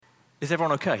Is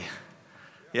everyone okay?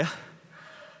 Yeah?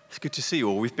 It's good to see you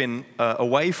all. We've been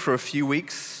away for a few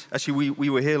weeks. Actually, we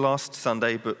were here last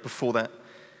Sunday, but before that,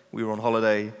 we were on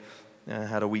holiday,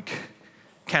 had a week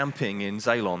camping in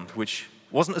Zeeland, which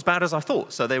wasn't as bad as I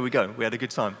thought, so there we go. We had a good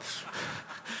time.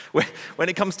 When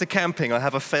it comes to camping, I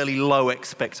have a fairly low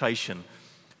expectation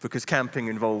because camping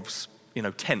involves,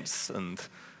 tents and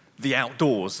the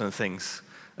outdoors and things.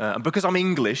 And because I'm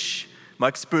English, my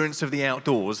experience of the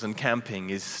outdoors and camping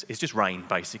is just rain,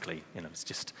 basically. It's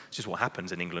just what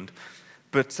happens in England.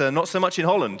 But not so much in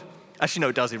Holland. Actually, no,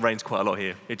 it does. It rains quite a lot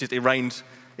here. It rained.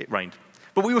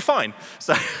 But we were fine,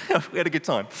 so we had a good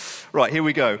time. Right, here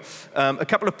we go. A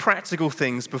couple of practical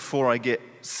things before I get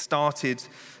started.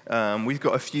 We've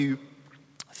got a few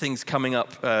things coming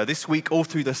up this week. All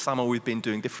through the summer, we've been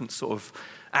doing different sort of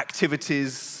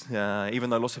activities, even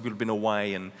though lots of people have been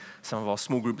away and some of our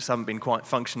small groups haven't been quite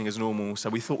functioning as normal. So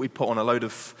we thought we'd put on a load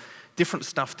of different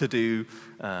stuff to do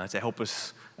to help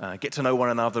us get to know one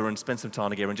another and spend some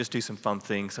time together and just do some fun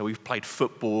things. So we've played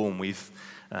football and we've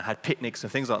had picnics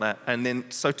and things like that. And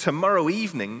then, so tomorrow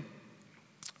evening,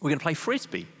 we're going to play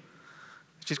Frisbee,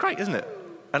 which is great, isn't it?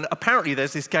 And apparently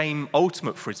there's this game,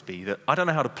 Ultimate Frisbee, that I don't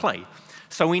know how to play.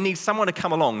 So we need someone to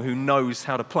come along who knows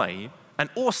how to play, and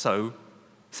also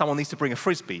someone needs to bring a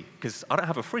Frisbee, because I don't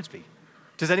have a Frisbee.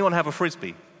 Does anyone have a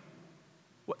Frisbee?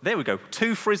 Well, there we go,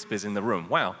 2 Frisbees in the room.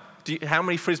 Wow. How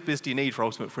many Frisbees do you need for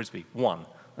Ultimate Frisbee? 1.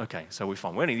 Okay, so we're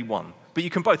fine. We only need 1. But you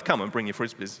can both come and bring your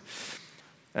Frisbees.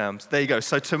 So there you go.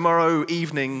 So tomorrow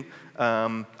evening,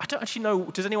 I don't actually know,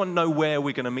 does anyone know where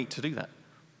we're going to meet to do that?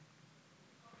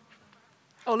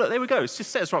 Oh, look, there we go. It just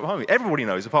says right behind me. Everybody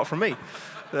knows, apart from me.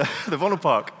 The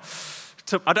Vondelpark.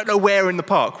 I don't know where in the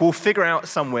park. We'll figure out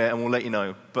somewhere and we'll let you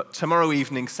know. But tomorrow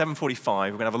evening, 7:45, we're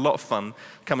going to have a lot of fun.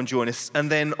 Come and join us. And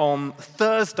then on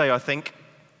Thursday, I think,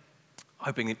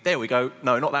 there we go.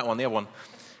 No, not that one, the other one.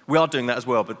 We are doing that as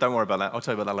well, but don't worry about that. I'll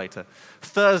tell you about that later.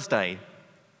 Thursday.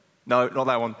 No, not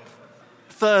that one.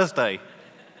 Thursday.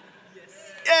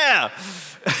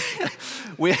 Yes. Yeah!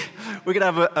 We're going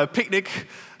to have a picnic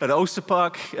at Ulster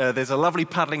Park. There's a lovely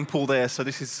paddling pool there, so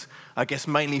this is, I guess,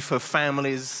 mainly for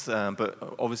families, but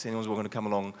obviously anyone's welcome to come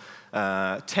along.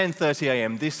 10:30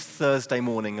 a.m. this Thursday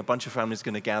morning, a bunch of families are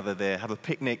going to gather there, have a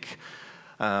picnic,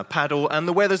 paddle, and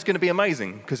the weather's going to be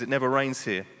amazing because it never rains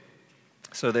here.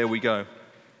 So there we go.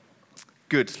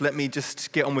 Good. Let me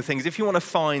just get on with things. If you want to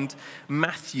find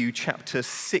Matthew chapter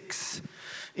 6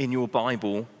 in your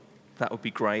Bible, that would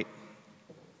be great.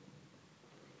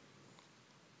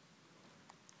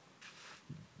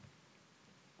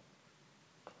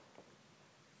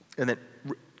 And then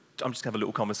I'm just going to have a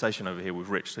little conversation over here with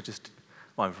Rich, so just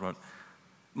mind for a moment.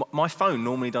 My phone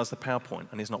normally does the PowerPoint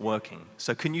and it's not working.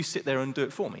 So can you sit there and do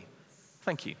it for me?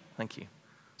 Thank you.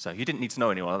 So you didn't need to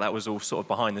know anyone. That was all sort of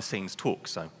behind the scenes talk,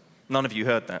 so none of you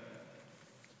heard that.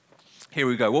 Here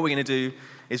we go. What we're going to do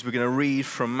is we're going to read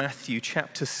from Matthew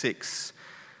chapter 6.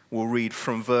 We'll read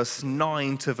from verse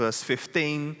 9 to verse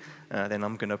 15. Then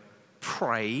I'm going to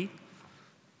pray,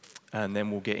 and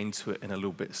then we'll get into it in a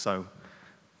little bit. So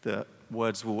the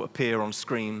words will appear on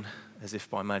screen as if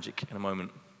by magic in a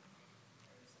moment.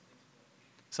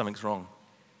 Something's wrong.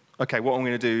 Okay, what I'm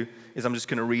going to do is I'm just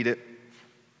going to read it,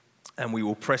 and we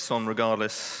will press on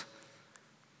regardless,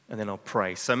 and then I'll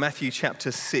pray. So Matthew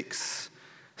chapter 6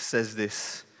 says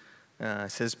this. It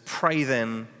says, "Pray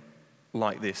then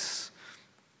like this.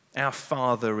 Our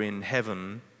Father in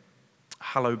heaven,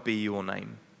 hallowed be your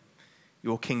name.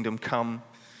 Your kingdom come.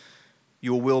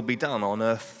 Your will be done on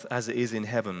earth as it is in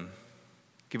heaven.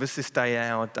 Give us this day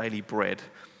our daily bread.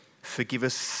 Forgive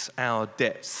us our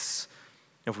debts,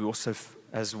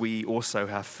 as we also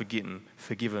have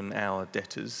forgiven our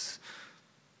debtors.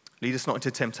 Lead us not into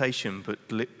temptation, but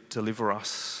deliver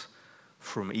us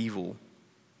from evil.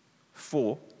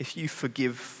 For if you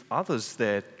forgive others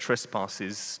their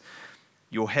trespasses,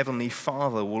 your heavenly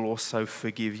Father will also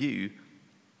forgive you.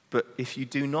 But if you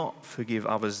do not forgive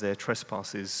others their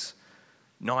trespasses,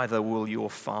 neither will your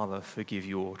Father forgive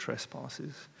your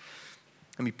trespasses."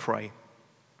 Let me pray.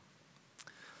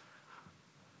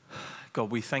 God,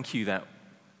 we thank you that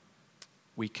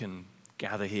we can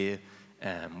gather here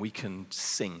and we can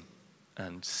sing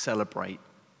and celebrate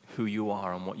who you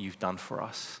are and what you've done for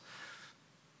us.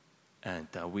 And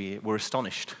we're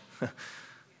astonished.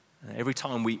 Every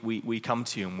time we come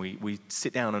to you and we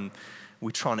sit down and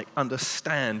we try and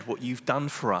understand what you've done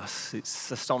for us,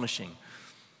 it's astonishing.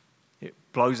 It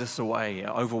blows us away, it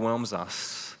overwhelms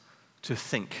us to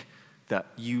think that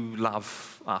you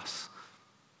love us,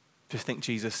 to think,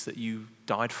 Jesus, that you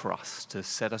died for us to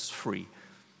set us free.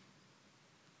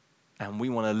 And we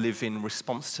want to live in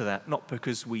response to that, not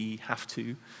because we have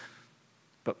to,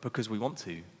 but because we want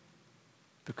to,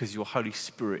 because your Holy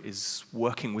Spirit is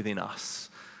working within us,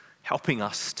 helping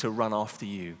us to run after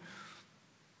you.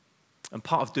 And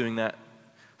part of doing that,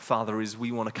 Father, is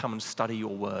we want to come and study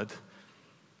your word,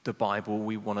 the Bible.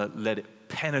 We want to let it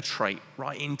penetrate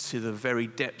right into the very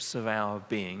depths of our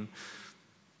being,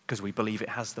 because we believe it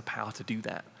has the power to do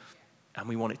that. And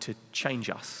we want it to change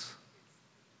us.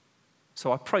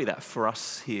 So I pray that for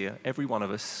us here, every one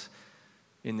of us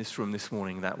in this room this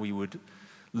morning, that we would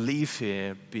leave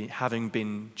here having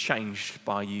been changed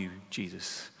by you,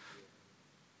 Jesus.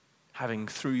 Having,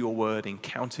 through your word,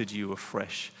 encountered you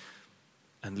afresh,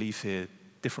 and leave here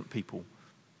different people,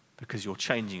 because you're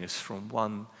changing us from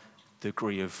one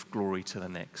degree of glory to the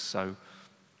next. So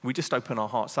we just open our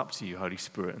hearts up to you, Holy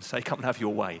Spirit, and say, come and have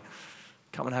your way.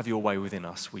 Come and have your way within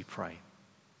us, we pray.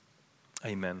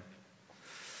 Amen.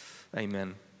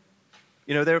 Amen.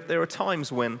 You know, there are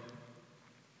times when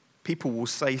people will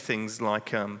say things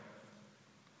like, the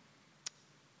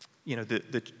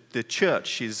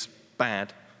church is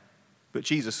bad, but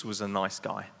Jesus was a nice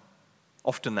guy.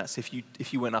 Often that's if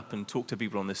you went up and talked to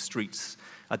people on the streets.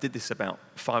 I did this about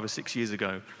 5 or 6 years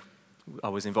ago. I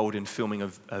was involved in filming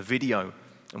a video,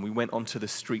 and we went onto the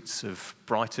streets of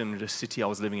Brighton, the city I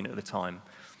was living in at the time.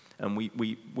 And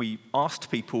we asked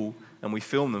people, and we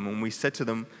filmed them, and we said to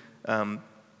them,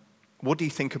 what do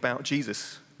you think about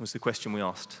Jesus? Was the question we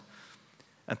asked.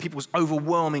 And people's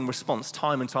overwhelming response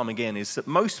time and time again is that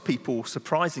most people,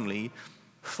 surprisingly,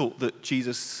 thought that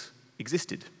Jesus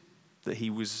existed, that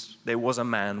there was a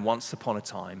man once upon a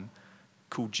time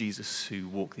called Jesus who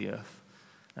walked the earth.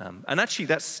 And actually,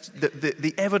 that's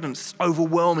the evidence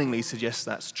overwhelmingly suggests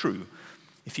that's true.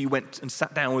 If you went and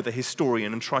sat down with a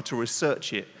historian and tried to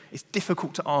research it, it's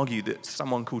difficult to argue that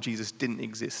someone called Jesus didn't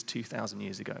exist 2,000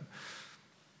 years ago.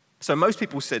 So most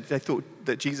people said they thought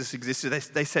that Jesus existed.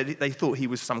 They said they thought he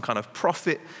was some kind of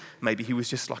prophet. Maybe he was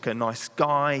just like a nice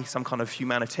guy, some kind of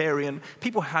humanitarian.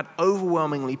 People had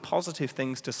overwhelmingly positive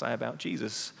things to say about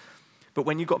Jesus. But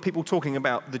when you got people talking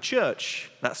about the church,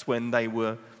 that's when they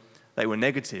were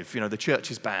negative. You know, the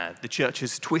church is bad. The church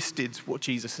has twisted what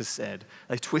Jesus has said.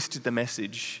 They've twisted the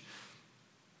message.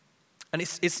 And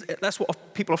that's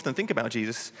what people often think about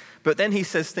Jesus. But then he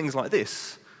says things like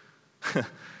this.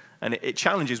 And it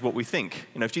challenges what we think.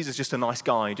 You know, if Jesus is just a nice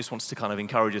guy, he just wants to kind of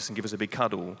encourage us and give us a big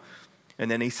cuddle.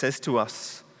 And then he says to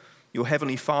us, your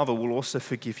heavenly Father will also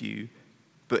forgive you.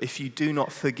 But if you do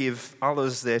not forgive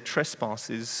others their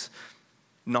trespasses,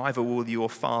 neither will your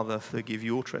Father forgive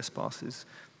your trespasses.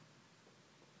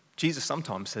 Jesus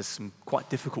sometimes says some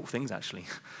quite difficult things, actually.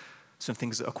 Some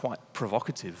things that are quite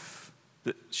provocative,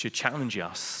 that should challenge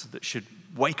us, that should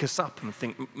wake us up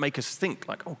and make us think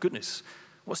like, oh goodness,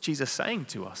 what's Jesus saying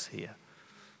to us here?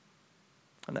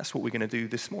 And that's what we're going to do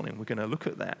this morning. We're going to look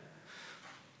at that.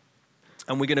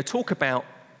 And we're going to talk about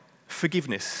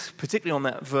forgiveness, particularly on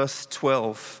that verse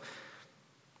 12,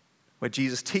 where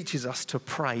Jesus teaches us to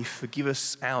pray, forgive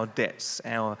us our debts,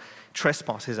 our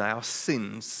trespasses, our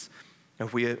sins,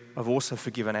 and we have also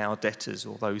forgiven our debtors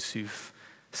or those who've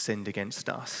sinned against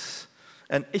us.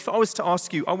 And if I was to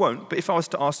ask you, I won't, but if I was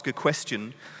to ask a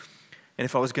question, and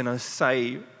if I was going to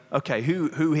say, okay,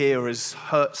 who here has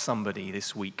hurt somebody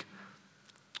this week?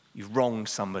 You've wronged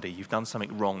somebody. You've done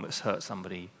something wrong that's hurt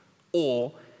somebody.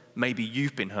 Or maybe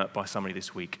you've been hurt by somebody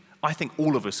this week. I think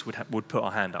all of us would put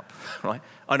our hand up, right?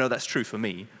 I know that's true for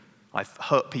me. I've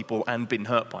hurt people and been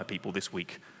hurt by people this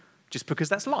week, just because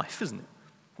that's life, isn't it?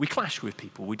 We clash with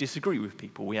people. We disagree with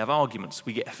people. We have arguments.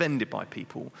 We get offended by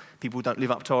people. People don't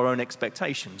live up to our own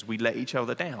expectations. We let each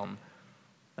other down.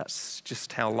 That's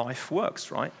just how life works,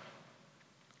 right?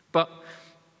 But,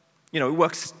 you know, it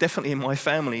works definitely in my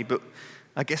family, but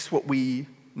I guess what we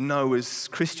know as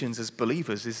Christians, as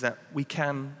believers, is that we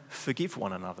can forgive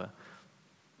one another.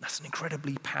 That's an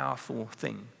incredibly powerful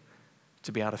thing,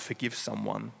 to be able to forgive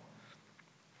someone.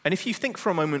 And if you think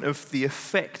for a moment of the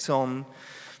effect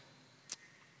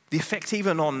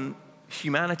even on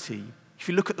humanity, if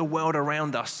you look at the world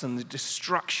around us and the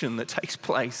destruction that takes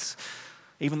place,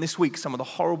 even this week, some of the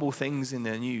horrible things in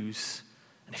the news,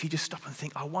 and if you just stop and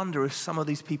think, I wonder if some of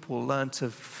these people learn to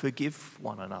forgive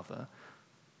one another,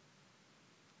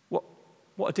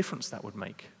 what a difference that would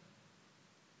make.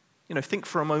 You know, think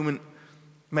for a moment,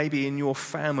 maybe in your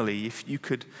family, if you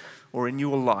could, or in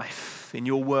your life, in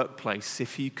your workplace,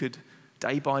 if you could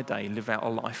day by day live out a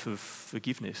life of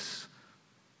forgiveness.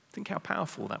 Think how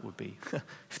powerful that would be.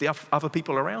 If the other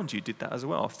people around you did that as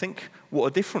well, think what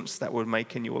a difference that would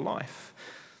make in your life.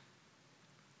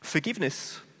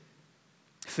 Forgiveness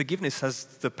has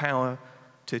the power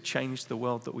to change the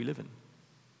world that we live in.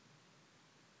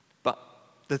 But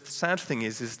the sad thing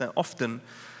is that often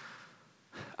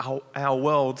our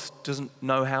world doesn't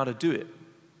know how to do it.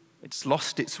 It's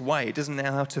lost its way. It doesn't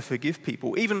know how to forgive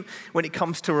people. Even when it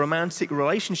comes to romantic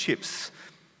relationships,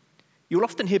 you'll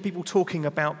often hear people talking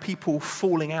about people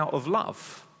falling out of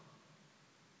love,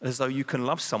 as though you can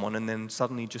love someone and then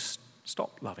suddenly just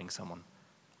stop loving someone.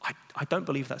 I don't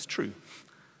believe that's true.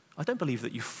 I don't believe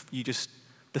that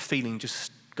the feeling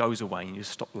just goes away and you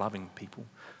just stop loving people.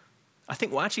 I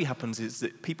think what actually happens is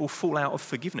that people fall out of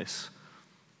forgiveness.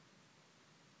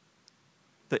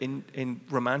 That in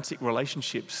romantic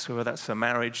relationships, whether that's a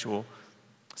marriage or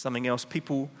something else,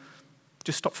 people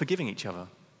just stop forgiving each other.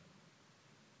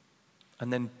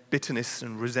 And then bitterness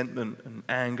and resentment and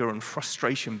anger and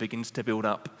frustration begins to build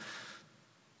up.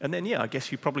 And then, I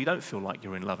guess you probably don't feel like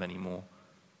you're in love anymore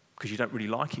because you don't really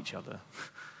like each other.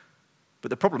 But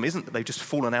the problem isn't that they've just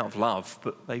fallen out of love,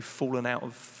 but they've fallen out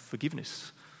of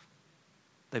forgiveness.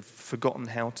 They've forgotten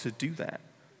how to do that.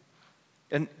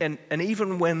 And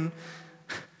even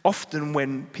often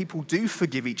when people do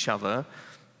forgive each other,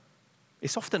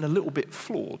 it's often a little bit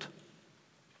flawed.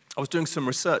 I was doing some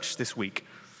research this week.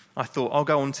 I thought I'll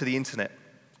go onto the internet,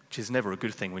 which is never a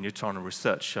good thing when you're trying to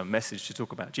research a message to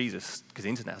talk about Jesus, because the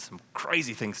internet has some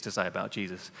crazy things to say about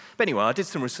Jesus. But anyway, I did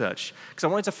some research because I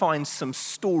wanted to find some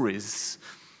stories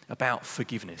about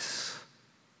forgiveness.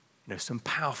 Some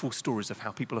powerful stories of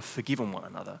how people have forgiven one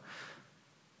another.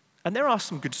 And there are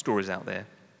some good stories out there.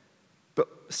 But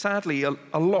sadly,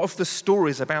 a lot of the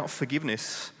stories about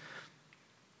forgiveness,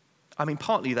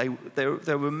 partly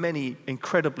there were many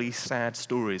incredibly sad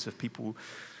stories of people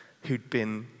who'd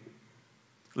been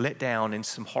let down in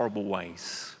some horrible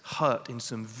ways, hurt in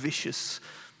some vicious,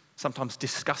 sometimes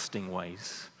disgusting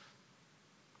ways.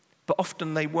 But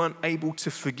often they weren't able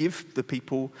to forgive the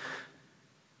people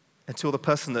until the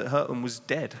person that hurt them was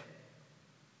dead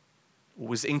or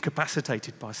was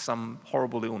incapacitated by some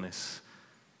horrible illness.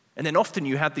 And then often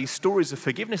you had these stories of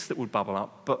forgiveness that would bubble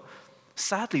up, but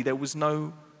sadly there was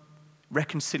no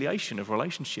reconciliation of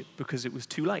relationship because it was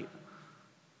too late.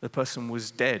 The person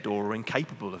was dead or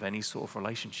incapable of any sort of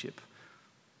relationship.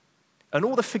 And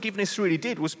all the forgiveness really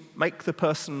did was make the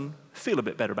person feel a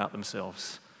bit better about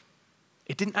themselves.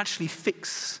 It didn't actually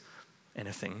fix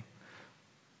anything.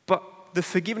 But the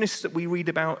forgiveness that we read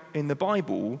about in the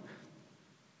Bible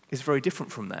is very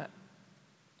different from that.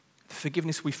 The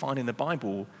forgiveness we find in the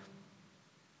Bible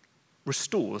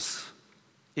restores,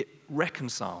 it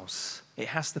reconciles, it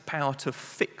has the power to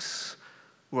fix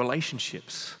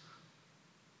relationships.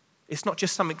 It's not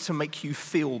just something to make you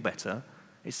feel better,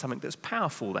 it's something that's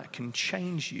powerful, that can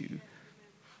change you.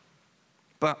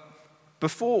 But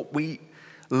before we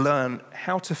learn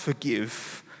how to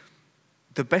forgive,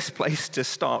 the best place to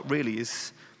start really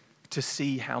is to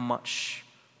see how much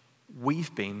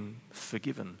we've been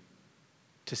forgiven.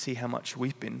 To see how much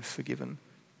we've been forgiven.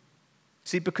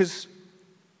 See, because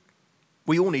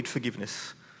we all need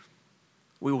forgiveness.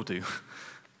 We all do.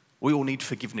 We all need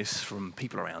forgiveness from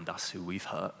people around us who we've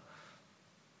hurt.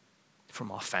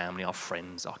 From our family, our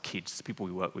friends, our kids, the people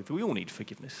we work with. We all need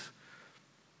forgiveness.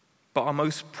 But our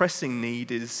most pressing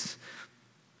need is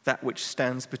that which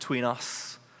stands between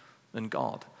us and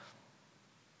God.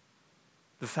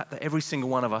 The fact that every single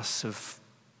one of us have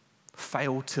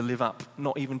failed to live up,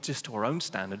 not even just to our own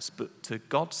standards, but to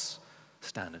God's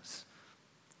standards.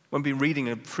 When we've been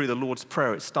reading through the Lord's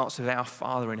Prayer, it starts with "Our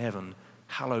Father in heaven,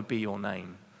 hallowed be your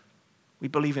name." We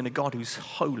believe in a God who's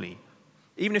holy.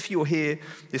 Even if you're here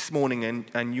this morning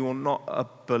and you're not a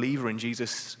believer in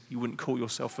Jesus, you wouldn't call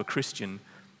yourself a Christian,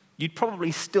 you'd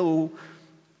probably still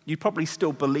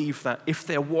believe that if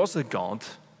there was a God,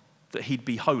 that he'd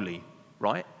be holy,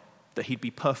 right? That he'd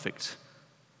be perfect.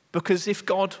 Because if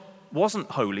God wasn't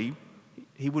holy,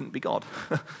 he wouldn't be God.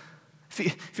 If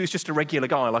he was just a regular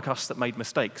guy like us that made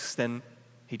mistakes, then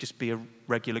he'd just be a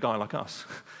regular guy like us.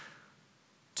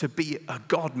 To be a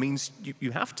God means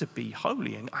you have to be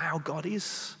holy, and our God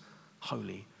is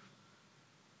holy.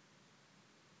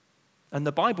 And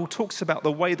the Bible talks about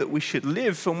the way that we should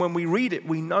live, and when we read it,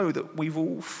 we know that we've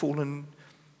all fallen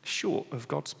short of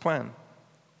God's plan.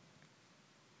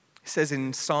 It says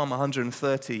in Psalm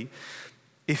 130,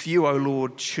 "If you, O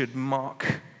Lord, should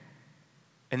mark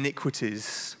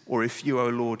iniquities, or if you, O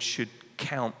Lord, should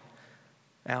count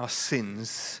our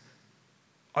sins,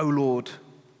 O Lord,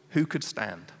 who could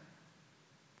stand?"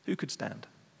 Who could stand?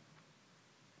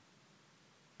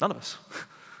 None of us.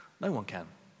 No one can.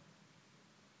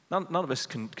 None of us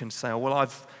can say, "Oh, well,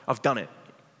 I've done it.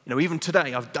 Even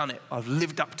today, I've done it.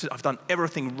 I've done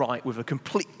everything right with a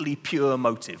completely pure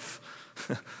motive."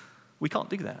 We can't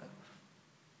do that.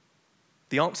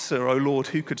 The answer, "O Lord,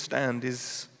 who could stand?"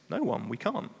 is no one. We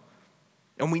can't.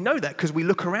 And we know that because we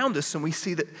look around us and we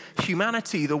see that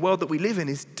humanity, the world that we live in,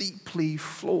 is deeply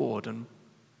flawed and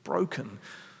broken.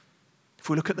 If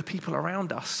we look at the people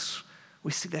around us,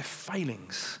 we see their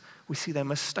failings, we see their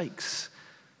mistakes.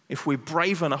 If we're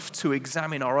brave enough to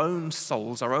examine our own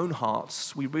souls, our own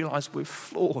hearts, we realize we're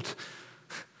flawed.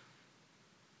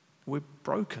 We're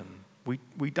broken.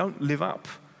 We don't live up.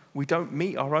 We don't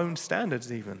meet our own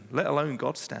standards even, let alone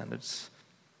God's standards.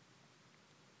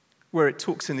 Where it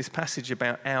talks in this passage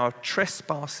about our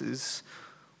trespasses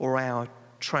or our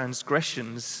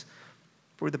transgressions,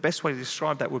 probably the best way to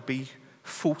describe that would be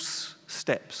false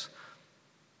steps,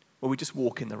 where we just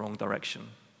walk in the wrong direction.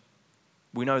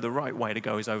 We know the right way to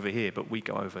go is over here, but we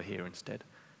go over here instead.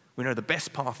 We know the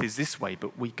best path is this way,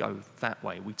 but we go that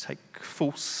way. We take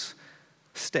false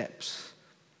steps.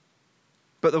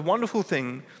 But the wonderful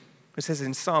thing, it says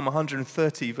in Psalm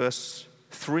 130, verse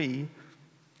 3,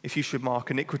 if you should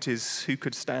mark iniquities, who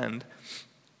could stand?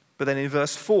 But then in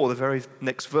verse 4, the very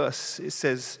next verse, it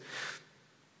says,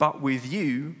 but with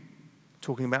you,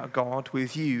 talking about God,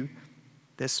 with you,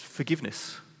 there's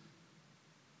forgiveness.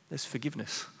 There's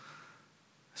forgiveness.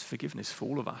 There's forgiveness for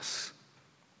all of us.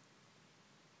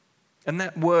 And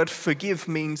that word forgive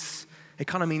means, it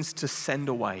kind of means to send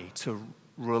away, to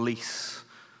release.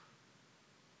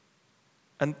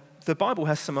 And the Bible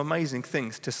has some amazing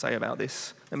things to say about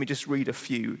this. Let me just read a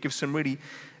few. It gives some really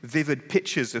vivid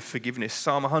pictures of forgiveness.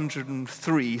 Psalm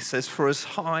 103 says, for as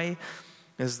high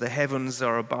as the heavens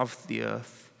are above the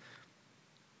earth,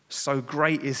 so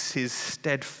great is his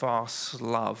steadfast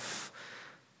love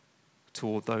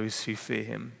toward those who fear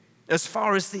him. As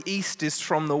far as the east is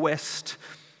from the west,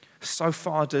 so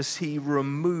far does he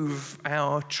remove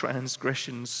our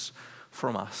transgressions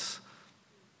from us.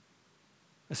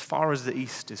 As far as the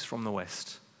east is from the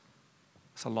west.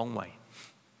 It's a long way.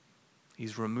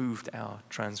 He's removed our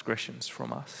transgressions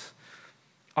from us.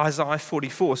 Isaiah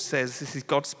 44 says, this is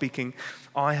God speaking,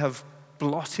 I have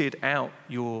blotted out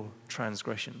your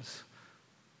transgressions.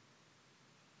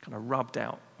 Kind of rubbed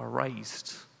out,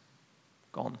 erased,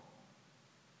 gone.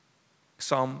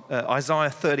 Isaiah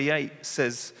 38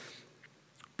 says,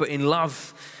 but in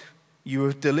love you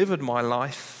have delivered my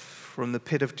life from the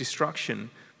pit of destruction.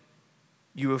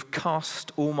 You have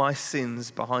cast all my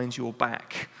sins behind your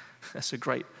back. That's a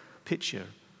great picture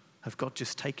of God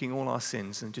just taking all our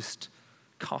sins and just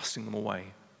casting them away,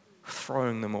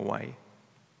 throwing them away.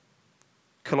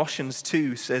 Colossians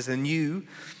 2 says, and you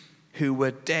who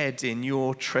were dead in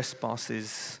your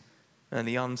trespasses and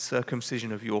the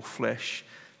uncircumcision of your flesh,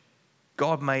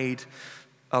 God made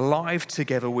alive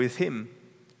together with him,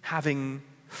 having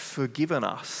forgiven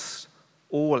us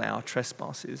all our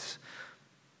trespasses,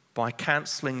 by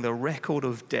cancelling the record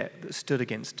of debt that stood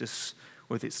against us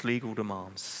with its legal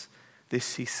demands.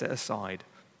 This he set aside,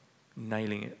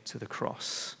 nailing it to the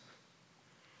cross.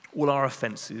 All our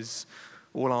offences,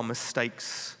 all our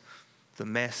mistakes, the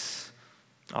mess,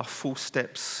 our false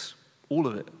steps, all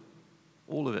of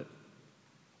it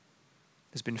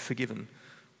has been forgiven,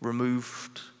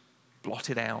 removed,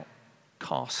 blotted out,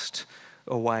 cast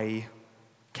away,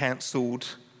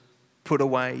 cancelled, put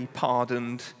away,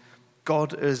 pardoned.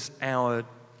 God is our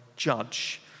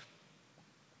judge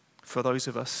for those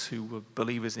of us who were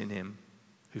believers in him,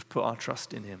 who've put our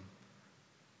trust in him.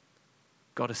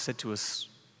 God has said to us,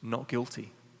 not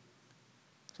guilty.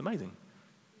 It's amazing.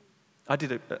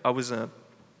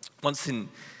 Once in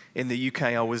the UK,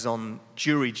 I was on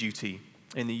jury duty.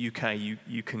 In the UK,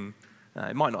 you can,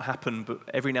 it might not happen, but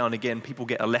every now and again, people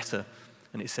get a letter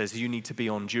and it says you need to be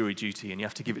on jury duty and you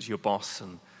have to give it to your boss,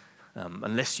 and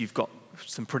unless you've got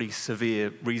some pretty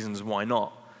severe reasons why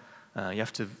not, you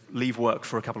have to leave work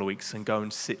for a couple of weeks and go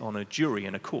and sit on a jury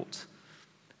in a court.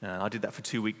 I did that for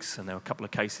 2 weeks, and there were a couple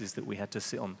of cases that we had to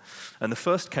sit on. And the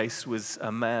first case was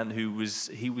a man who was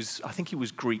I think he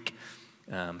was Greek.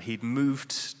 He'd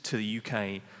moved to the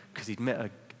UK because he'd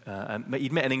met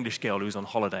an English girl who was on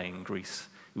holiday in Greece.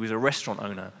 He was a restaurant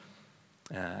owner,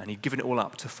 and he'd given it all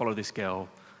up to follow this girl.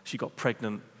 She got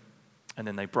pregnant, and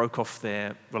then they broke off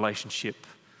their relationship.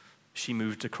 She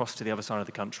moved across to the other side of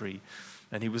the country,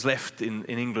 and he was left in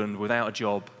England without a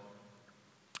job,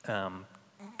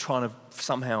 trying to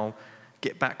somehow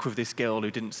get back with this girl who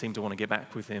didn't seem to want to get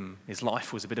back with him. His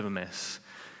life was a bit of a mess,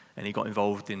 and he got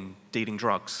involved in dealing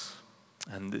drugs.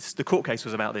 And the court case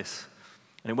was about this.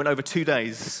 And it went over 2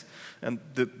 days, and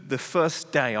the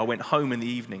first day I went home in the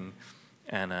evening,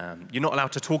 and you're not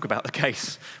allowed to talk about the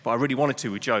case, but I really wanted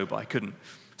to with Joe, but I couldn't.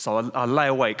 So I lay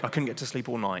awake. I couldn't get to sleep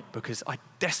all night because I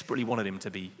desperately wanted him to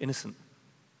be innocent.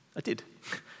 I did.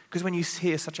 Because when you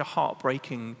hear such a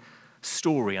heartbreaking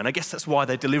story, and I guess that's why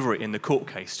they deliver it in the court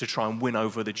case, to try and win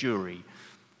over the jury,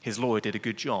 his lawyer did a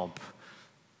good job.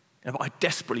 And I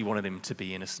desperately wanted him to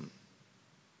be innocent.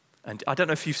 And I don't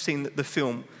know if you've seen the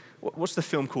film, what's the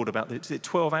film called about? Is it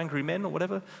 12 Angry Men or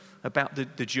whatever? About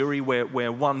the jury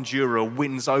where one juror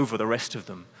wins over the rest of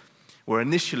them. Where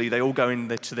initially they all go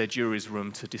to their jury's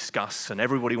room to discuss, and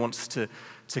everybody wants to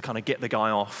kind of get the guy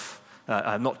off,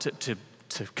 not to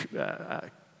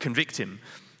convict him.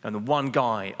 And the one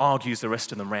guy argues the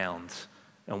rest of them round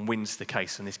and wins the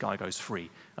case, and this guy goes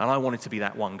free. And I wanted to be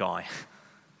that one guy.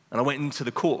 And I went into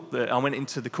the court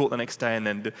the next day, and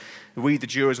then we, the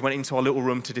jurors, went into our little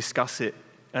room to discuss it.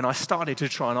 And I started to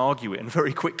try and argue it, and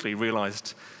very quickly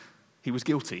realized he was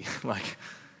guilty. Like,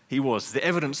 he was. The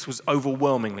evidence was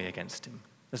overwhelmingly against him.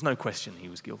 There's no question he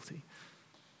was guilty.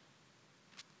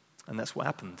 And that's what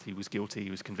happened. He was guilty,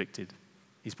 he was convicted.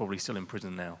 He's probably still in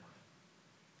prison now.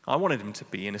 I wanted him to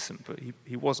be innocent, but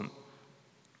he wasn't.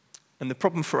 And the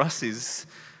problem for us is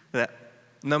that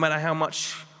no matter how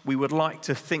much we would like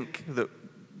to think that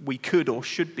we could or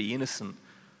should be innocent,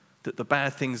 that the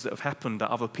bad things that have happened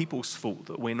are other people's fault,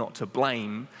 that we're not to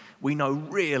blame, we know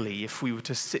really, if we were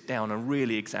to sit down and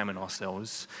really examine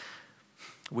ourselves,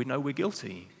 we know we're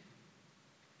guilty.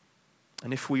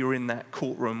 And if we were in that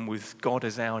courtroom with God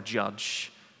as our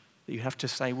judge, you have to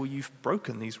say, well, you've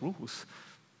broken these rules.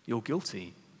 You're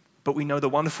guilty. But we know the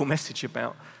wonderful message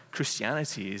about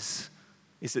Christianity is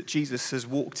that Jesus has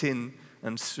walked in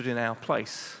and stood in our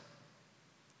place.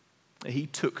 He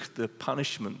took the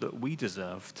punishment that we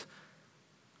deserved,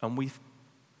 and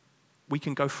we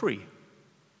can go free.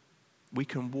 We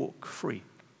can walk free,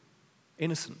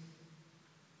 innocent,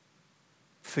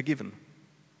 forgiven.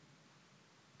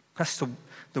 That's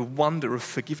the wonder of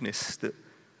forgiveness, that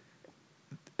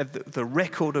the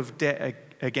record of debt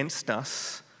against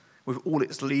us, with all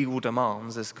its legal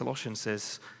demands, as Colossians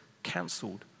says,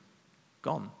 cancelled,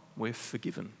 gone. We're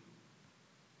forgiven.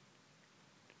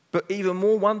 But even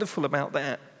more wonderful about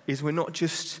that is we're not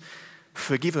just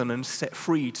forgiven and set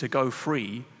free to go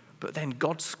free, but then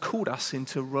God's called us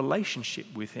into relationship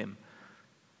with him.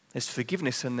 There's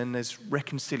forgiveness and then there's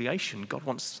reconciliation. God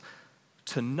wants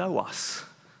to know us.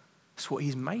 That's what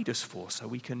he's made us for, so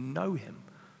we can know him.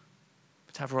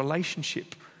 To have a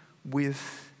relationship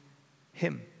with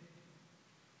him.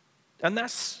 And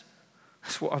that's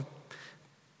what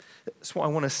I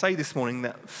want to say this morning,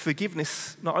 that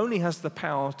forgiveness not only has the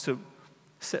power to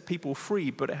set people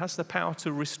free, but it has the power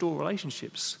to restore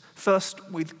relationships. First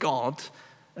with God,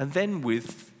 and then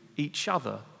with each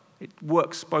other. It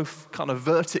works both kind of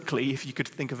vertically, if you could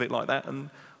think of it like that, and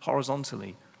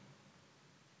horizontally.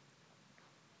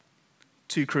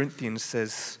 2 Corinthians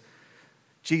says,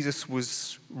 Jesus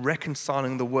was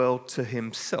reconciling the world to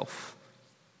himself,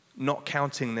 not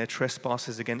counting their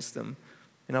trespasses against them.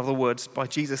 In other words, by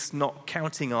Jesus not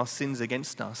counting our sins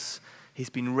against us, he's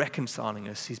been reconciling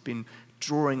us. He's been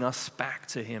drawing us back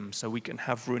to him so we can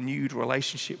have renewed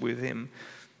relationship with him.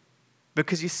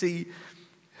 Because you see,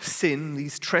 sin,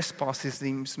 these trespasses,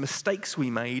 these mistakes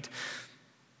we made,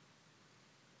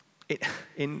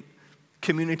 in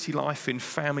community life, in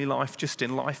family life, just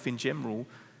in life in general,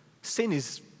 sin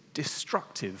is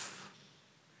destructive.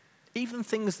 Even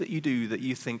things that you do that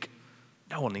you think,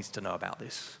 no one needs to know about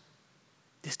this.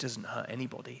 This doesn't hurt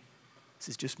anybody. This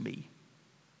is just me.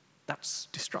 That's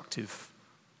destructive.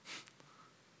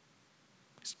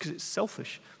 It's because it's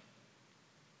selfish.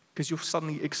 Because you're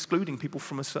suddenly excluding people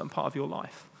from a certain part of your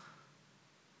life.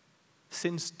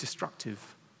 Sin's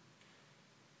destructive.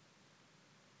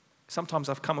 Sometimes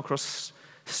I've come across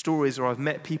stories, or I've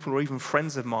met people or even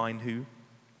friends of mine who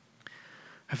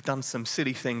have done some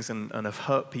silly things and have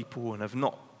hurt people and have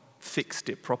not fixed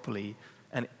it properly.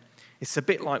 And it's a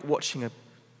bit like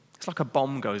it's like a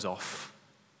bomb goes off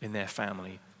in their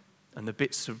family and the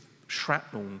bits of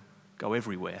shrapnel go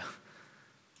everywhere.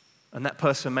 And that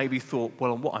person maybe thought,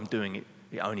 well, what I'm doing,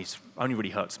 it only really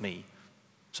hurts me,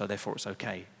 so therefore it's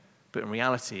okay. But in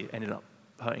reality, it ended up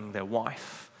hurting their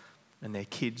wife and their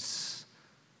kids,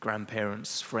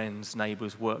 grandparents, friends,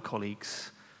 neighbors, work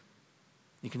colleagues.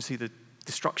 You can see the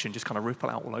destruction just kind of ripple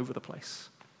out all over the place.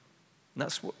 And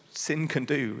that's what sin can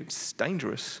do. It's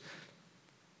dangerous.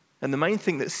 And the main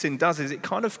thing that sin does is it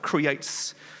kind of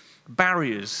creates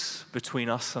barriers between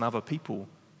us and other people.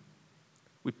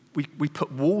 We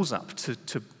put walls up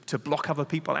to block other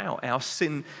people out. Our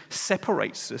sin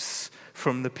separates us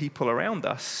from the people around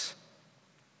us.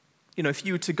 You know, if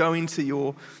you were to go into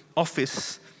your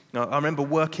office, I remember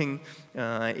working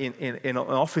in an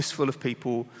office full of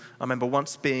people. I remember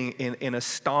once being in a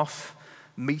staff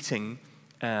meeting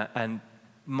and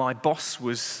my boss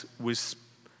was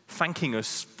thanking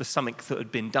us for something that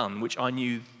had been done, which I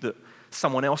knew that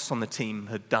someone else on the team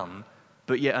had done,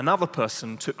 but yet another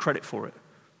person took credit for it.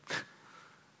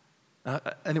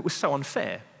 And it was so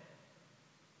unfair.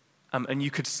 And you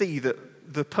could see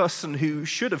that the person who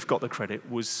should have got the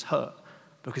credit was hurt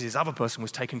because this other person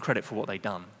was taking credit for what they'd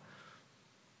done.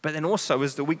 But then also,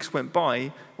 as the weeks went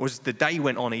by, or as the day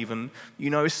went on even, you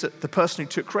notice that the person who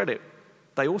took credit,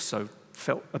 they also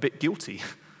felt a bit guilty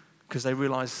because they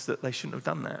realized that they shouldn't have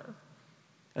done that.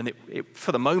 And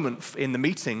for the moment in the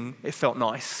meeting, it felt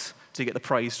nice to get the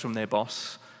praise from their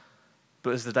boss.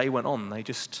 But as the day went on, they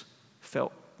just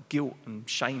felt guilt and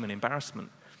shame and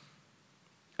embarrassment.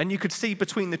 And you could see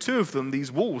between the two of them,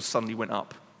 these walls suddenly went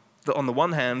up. That on the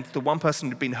one hand, the one person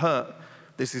who'd been hurt,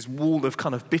 there's this wall of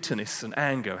kind of bitterness and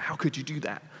anger. How could you do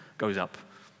that? Goes up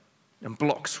and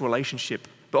blocks relationship.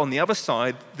 But on the other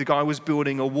side, the guy was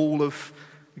building a wall of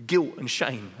guilt and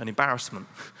shame and embarrassment.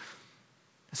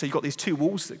 So you've got these two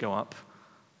walls that go up,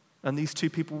 and these two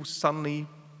people suddenly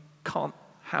can't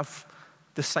have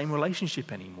the same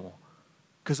relationship anymore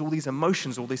because all these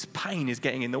emotions, all this pain is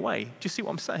getting in the way. Do you see what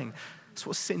I'm saying? That's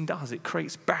what sin does. It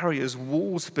creates barriers,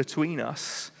 walls between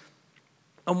us.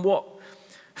 And what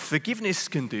forgiveness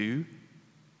can do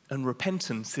and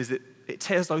repentance is it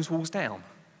tears those walls down.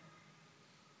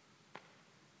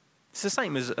 It's the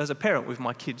same as a parent with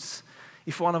my kids.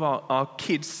 If one of our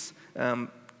kids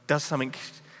does something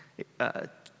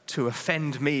to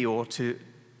offend me or to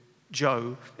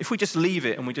Joe, if we just leave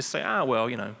it and we just say, well,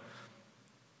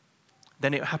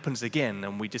 then it happens again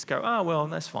and we just go, well,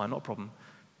 that's fine, not a problem.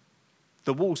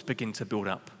 The walls begin to build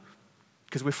up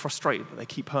because we're frustrated that they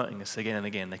keep hurting us again and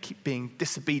again. They keep being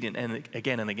disobedient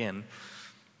again and again.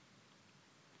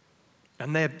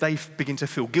 And they begin to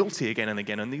feel guilty again and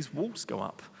again, and these walls go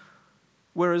up.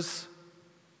 Whereas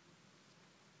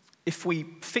if we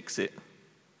fix it,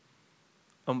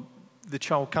 the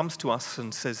child comes to us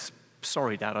and says,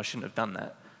 sorry, Dad, I shouldn't have done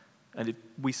that. And if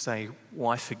we say, well,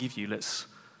 I forgive you, let's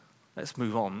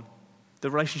move on.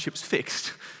 The relationship's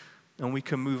fixed, and we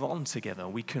can move on together.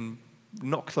 We can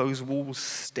knock those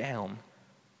walls down.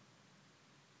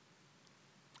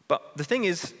 But the thing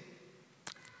is,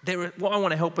 what I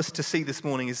want to help us to see this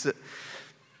morning is that,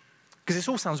 because this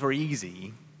all sounds very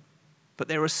easy, but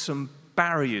there are some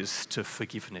barriers to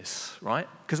forgiveness, right?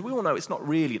 Because we all know it's not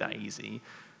really that easy,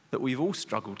 that we've all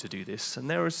struggled to do this. And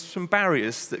there are some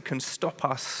barriers that can stop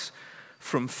us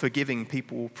from forgiving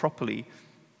people properly.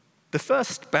 The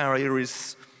first barrier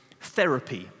is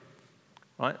therapy,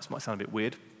 right? This might sound a bit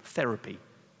weird. Therapy.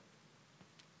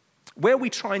 Where we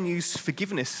try and use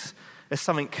forgiveness as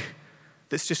something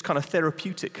that's just kind of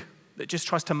therapeutic, that just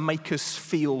tries to make us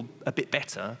feel a bit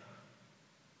better,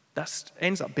 that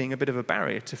ends up being a bit of a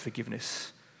barrier to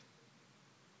forgiveness.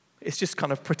 It's just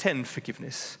kind of pretend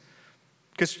forgiveness.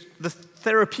 Because the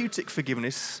therapeutic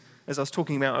forgiveness, as I was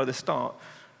talking about at the start,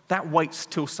 that waits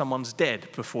till someone's dead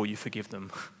before you forgive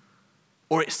them.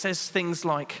 Or it says things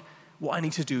like, what I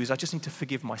need to do is I just need to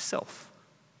forgive myself.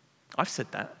 I've said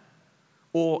that.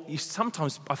 Or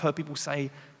sometimes I've heard people say,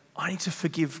 I need to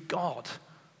forgive God.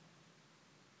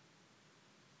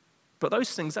 But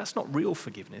those things, that's not real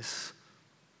forgiveness.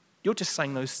 You're just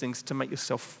saying those things to make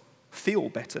yourself feel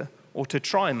better or to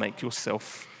try and make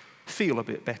yourself feel a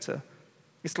bit better.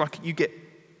 It's like you get,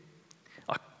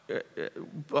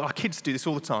 our kids do this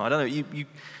all the time. I don't know,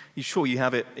 you sure you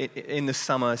have it in the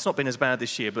summer. It's not been as bad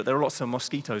this year, but there are lots of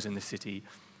mosquitoes in the city,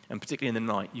 and particularly in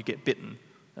the night, you get bitten.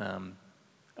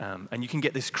 And you can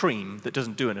get this cream that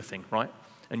doesn't do anything, right?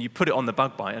 And you put it on the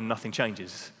bug bite and nothing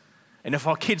changes. And if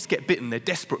our kids get bitten, they're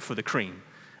desperate for the cream.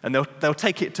 And they'll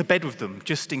take it to bed with them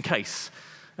just in case.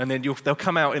 And then they'll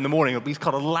come out in the morning and be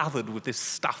kind of lathered with this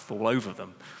stuff all over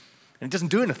them. And it doesn't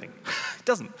do anything. It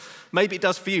doesn't. Maybe it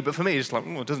does for you, but for me, it's like,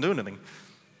 it doesn't do anything.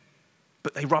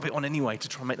 But they rub it on anyway to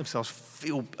try and make themselves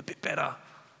feel a bit better.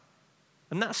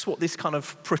 And that's what this kind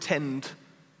of pretend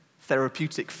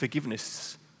therapeutic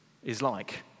forgiveness is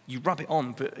like. You rub it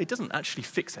on, but it doesn't actually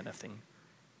fix anything.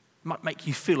 It might make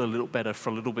you feel a little better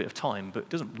for a little bit of time, but it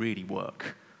doesn't really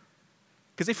work.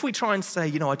 Because if we try and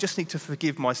say, I just need to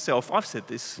forgive myself, I've said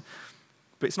this,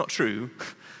 but it's not true.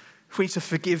 If we need to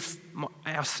forgive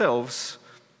ourselves,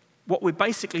 what we're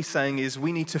basically saying is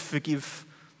we need to forgive,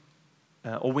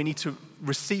 or we need to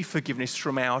receive forgiveness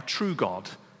from our true God,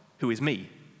 who is me,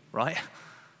 right?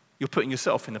 You're putting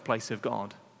yourself in the place of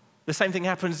God. The same thing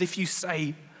happens if you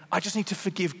say, I just need to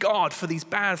forgive God for these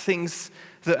bad things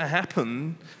that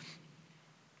happen.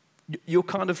 You're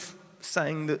kind of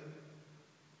saying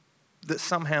that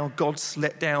somehow God's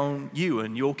let down you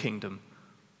and your kingdom,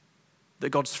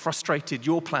 that God's frustrated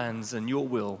your plans and your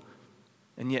will.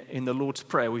 And yet in the Lord's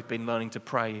Prayer, we've been learning to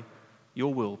pray,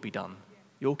 your will be done,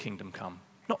 your kingdom come,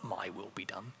 not my will be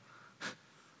done.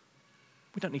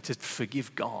 We don't need to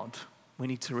forgive God. We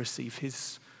need to receive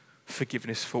his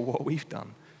forgiveness for what we've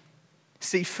done.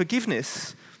 See,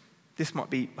 forgiveness, this might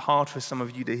be hard for some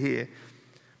of you to hear,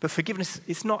 but forgiveness,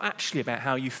 it's not actually about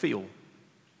how you feel.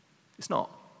 It's not.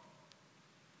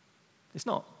 It's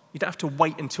not. You don't have to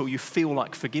wait until you feel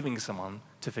like forgiving someone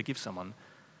to forgive someone.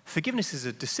 Forgiveness is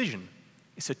a decision.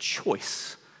 It's a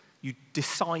choice. You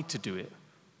decide to do it.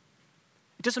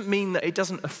 It doesn't mean that it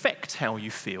doesn't affect how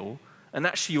you feel. And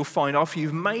actually you'll find after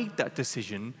you've made that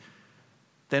decision,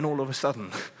 then all of a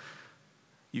sudden,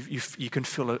 you can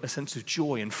feel a sense of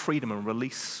joy and freedom and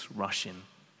release rush in.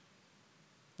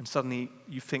 And suddenly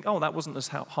you think, oh, that wasn't as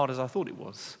hard as I thought it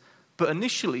was. But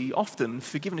initially, often,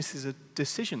 forgiveness is a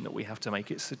decision that we have to make.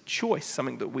 It's a choice,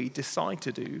 something that we decide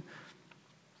to do.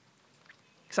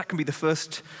 So that can be the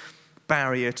first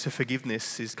barrier to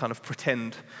forgiveness, is kind of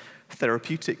pretend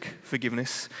therapeutic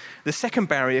forgiveness. The second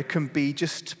barrier can be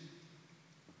just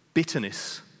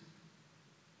bitterness.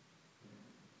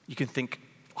 You can think,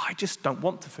 I just don't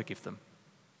want to forgive them.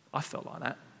 I felt like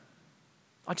that.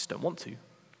 I just don't want to.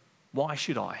 Why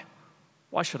should I?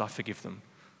 Why should I forgive them?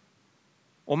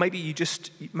 Or maybe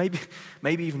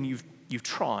even you've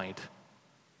tried,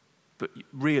 but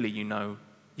really you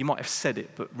might have said it,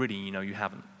 but really you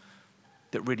haven't.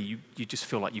 That really you just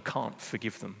feel like you can't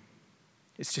forgive them.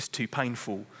 It's just too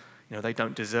painful. They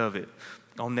don't deserve it.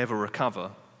 I'll never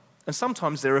recover. And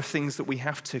sometimes there are things that we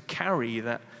have to carry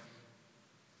that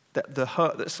the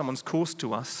hurt that someone's caused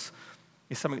to us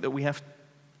is something that we have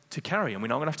to carry. And I'm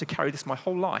going to have to carry this my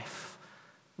whole life,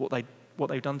 what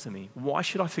they've done to me. Why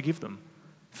should I forgive them?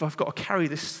 If I've got to carry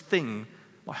this thing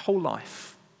my whole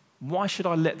life, why should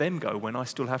I let them go when I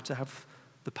still have to have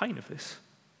the pain of this?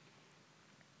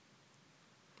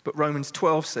 But Romans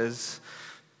 12 says,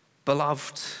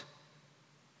 "Beloved,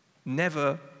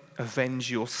 never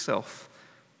avenge yourself,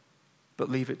 but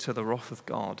leave it to the wrath of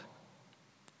God.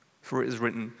 For it is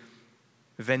written,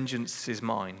 'Vengeance is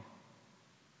mine.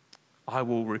 I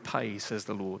will repay,' says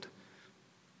the Lord."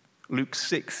 Luke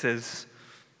 6 says,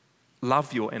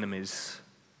 "Love your enemies."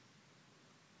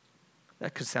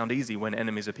 That could sound easy when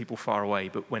enemies are people far away,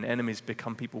 but when enemies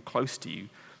become people close to you,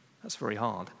 that's very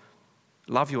hard.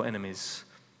 Love your enemies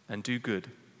and do good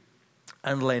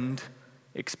and lend,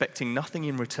 expecting nothing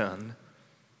in return,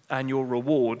 and your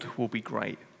reward will be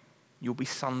great. You'll be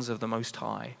sons of the Most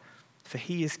High, for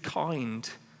he is kind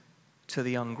to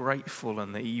the ungrateful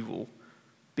and the evil.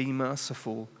 Be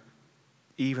merciful,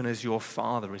 even as your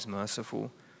Father is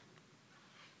merciful.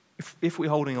 If we're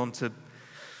holding on to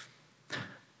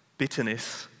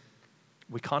bitterness,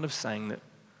 we're kind of saying that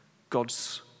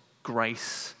God's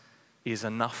grace is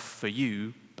enough for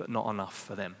you, but not enough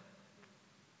for them.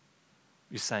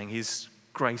 You're saying his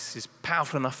grace is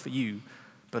powerful enough for you,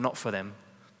 but not for them.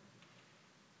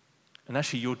 And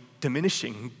actually, you're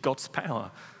diminishing God's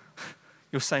power.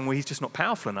 You're saying, well, he's just not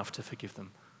powerful enough to forgive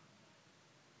them.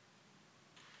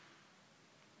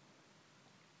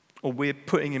 Or we're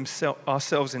putting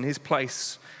ourselves in his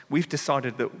place. We've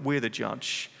decided that we're the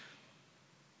judge.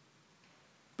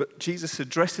 But Jesus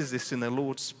addresses this in the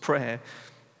Lord's Prayer,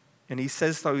 and he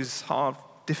says those hard,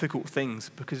 difficult things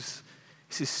because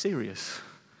this is serious.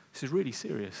 This is really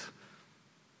serious.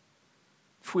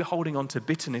 If we're holding on to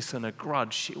bitterness and a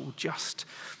grudge,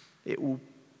 it will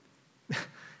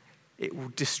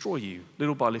destroy you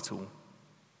little by little.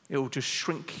 It will just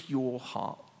shrink your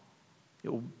heart. It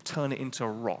will turn it into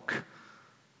a rock.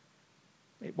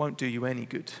 It won't do you any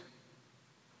good.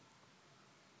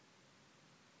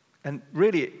 And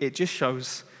really, it just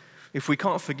shows, if we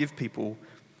can't forgive people,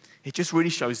 it just really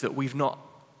shows that we've not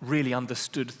really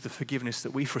understood the forgiveness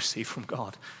that we've received from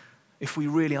God. If we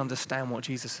really understand what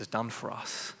Jesus has done for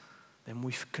us, then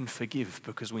we can forgive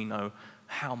because we know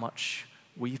how much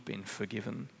we've been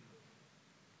forgiven.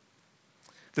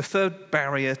 The third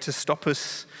barrier to stop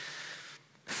us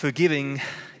forgiving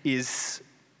is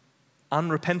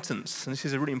unrepentance. And this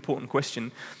is a really important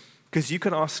question because you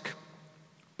can ask,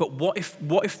 but what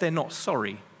if they're not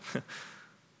sorry?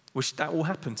 Which that will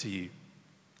happen to you.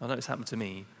 I know it's happened to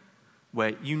me,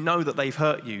 where you know that they've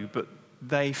hurt you, but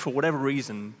they, for whatever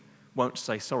reason, won't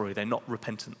say sorry. They're not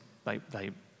repentant. They're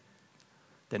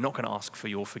not going to ask for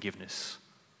your forgiveness,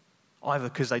 either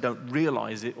because they don't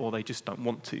realize it or they just don't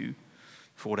want to,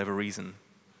 for whatever reason.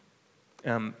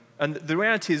 And the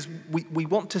reality is, we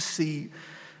want to see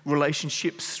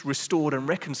relationships restored and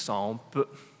reconciled, but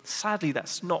sadly,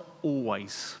 that's not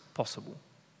always possible.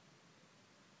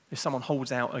 If someone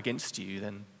holds out against you,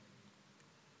 then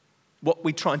what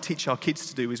we try and teach our kids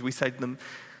to do is we say to them,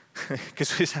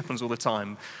 because this happens all the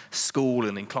time, school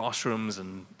and in classrooms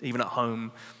and even at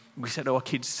home, we say to our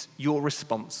kids, your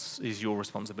response is your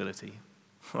responsibility.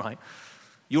 right?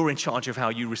 You're in charge of how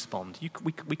you respond.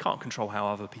 We can't control how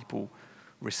other people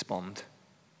respond.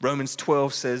 Romans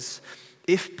 12 says,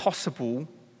 if possible,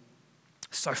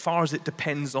 so far as it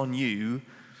depends on you,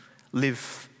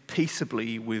 live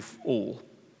peaceably with all.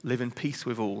 Live in peace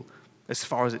with all, as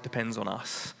far as it depends on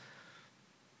us.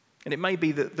 And it may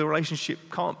be that the relationship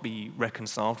can't be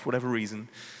reconciled for whatever reason,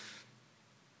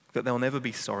 that they'll never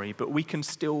be sorry, but we can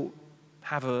still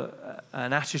have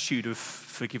an attitude of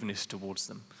forgiveness towards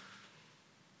them.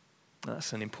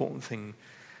 That's an important thing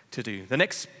to do. The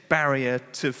next barrier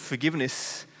to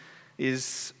forgiveness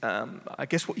is, I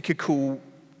guess, what you could call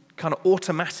kind of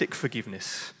automatic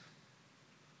forgiveness.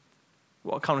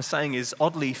 What I'm kind of saying is,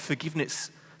 oddly, forgiveness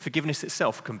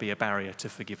itself can be a barrier to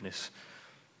forgiveness.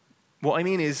 What I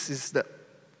mean is that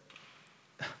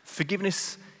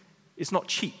forgiveness is not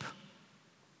cheap.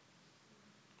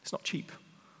 It's not cheap.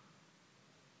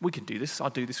 We can do this. I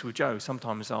do this with Joe.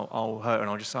 Sometimes I'll hurt her and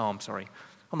I'll just say, oh, I'm sorry.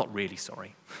 I'm not really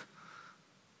sorry.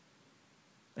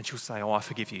 And she'll say, oh, I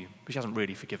forgive you. But she hasn't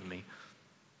really forgiven me.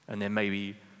 And then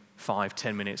maybe 5,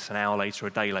 10 minutes, an hour later,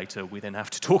 a day later, we then have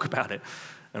to talk about it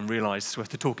and realize, we have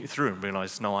to talk it through and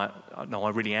realize, no, I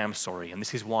really am sorry. And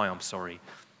this is why I'm sorry.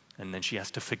 And then she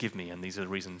has to forgive me. And these are the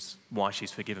reasons why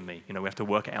she's forgiven me. We have to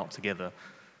work it out together.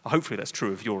 Hopefully that's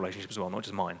true of your relationship as well, not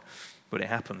just mine. But it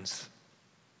happens.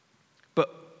 But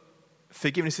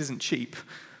forgiveness isn't cheap,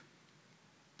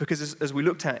 because as we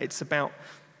looked at, it's about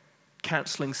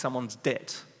cancelling someone's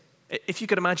debt. If you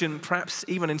could imagine, perhaps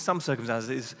even in some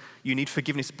circumstances, you need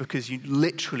forgiveness because you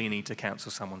literally need to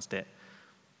cancel someone's debt.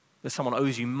 That someone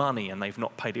owes you money and they've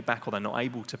not paid it back, or they're not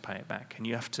able to pay it back, and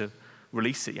you have to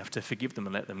release it, you have to forgive them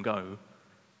and let them go.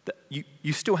 That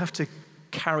you still have to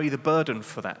carry the burden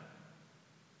for that.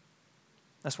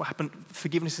 That's what happened.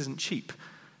 Forgiveness isn't cheap.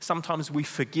 Sometimes we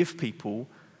forgive people,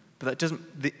 but that doesn't.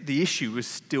 The issue is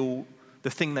still, the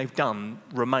thing they've done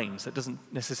remains. That doesn't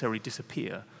necessarily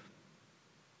disappear.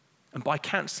 And by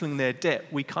cancelling their debt,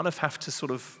 we kind of have to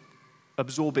sort of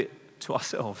absorb it to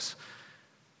ourselves.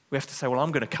 We have to say, well,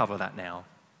 I'm going to cover that now.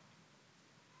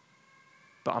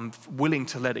 But I'm willing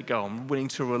to let it go. I'm willing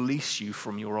to release you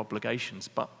from your obligations,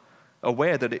 but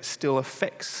aware that it still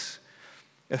affects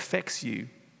you.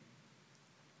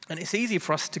 And it's easy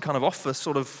for us to kind of offer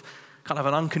kind of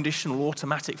an unconditional,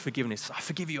 automatic forgiveness. I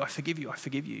forgive you, I forgive you, I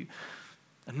forgive you.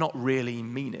 And not really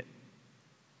mean it.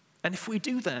 And if we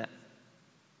do that,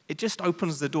 it just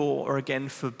opens the door again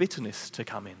for bitterness to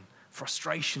come in,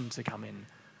 frustration to come in,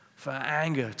 for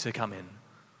anger to come in.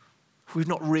 If we've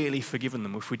not really forgiven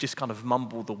them, if we just kind of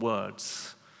mumble the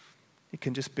words, it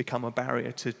can just become a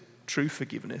barrier to true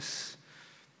forgiveness.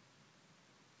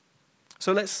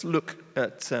 So let's look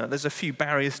at, there's a few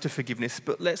barriers to forgiveness,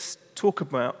 but let's talk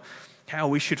about how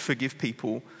we should forgive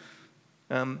people.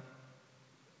 And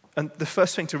the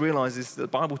first thing to realize is that the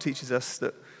Bible teaches us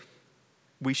that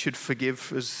we should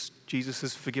forgive as Jesus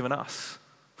has forgiven us.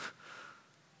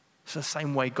 It's the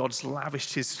same way God's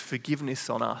lavished his forgiveness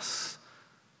on us.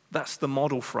 That's the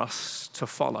model for us to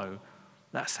follow.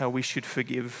 That's how we should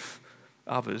forgive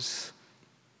others.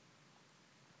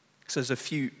 So there's a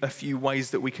few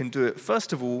ways that we can do it.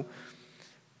 First of all,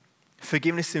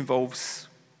 forgiveness involves,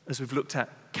 as we've looked at,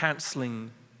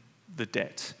 cancelling the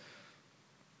debt.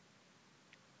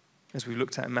 As we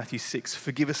looked at in Matthew 6,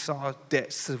 forgive us our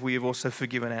debts as we have also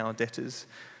forgiven our debtors.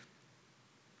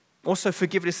 Also,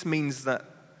 forgiveness means that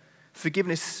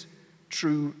forgiveness,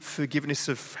 true forgiveness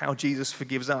of how Jesus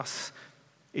forgives us,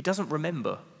 it doesn't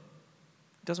remember.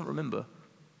 It doesn't remember.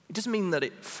 It doesn't mean that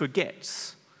it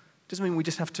forgets. It doesn't mean we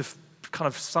just have to kind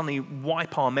of suddenly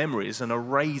wipe our memories and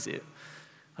erase it.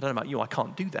 I don't know about you, I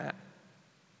can't do that.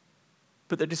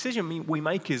 But the decision we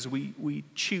make is we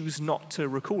choose not to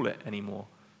recall it anymore.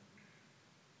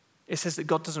 It says that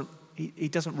God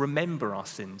doesn't remember our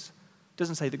sins. It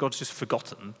doesn't say that God's just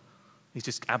forgotten. He's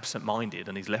just absent-minded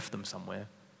and he's left them somewhere.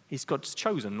 God's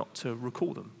chosen not to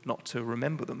recall them, not to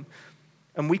remember them.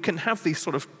 And we can have these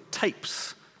sort of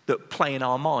tapes that play in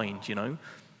our mind,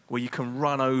 where you can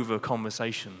run over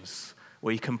conversations,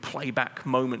 where you can play back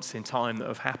moments in time that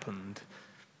have happened.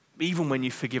 Even when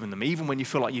you've forgiven them, even when you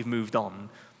feel like you've moved on,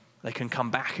 they can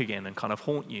come back again and kind of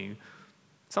haunt you.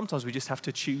 Sometimes we just have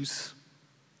to choose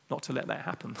not to let that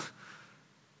happen.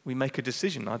 We make a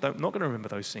decision. I'm not going to remember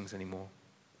those things anymore.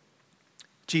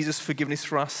 Jesus' forgiveness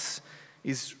for us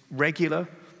is regular.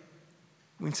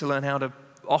 We need to learn how to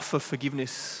offer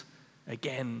forgiveness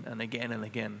again and again and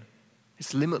again.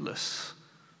 It's limitless.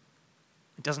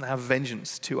 It doesn't have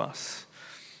vengeance to us.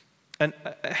 And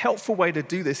a helpful way to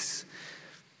do this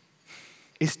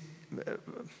is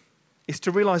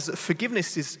to realize that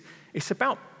forgiveness it's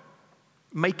about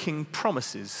making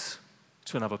promises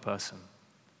to another person.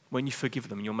 When you forgive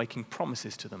them, you're making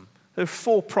promises to them. There are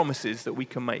 4 promises that we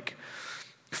can make.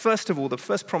 First of all, the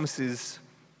first promise is,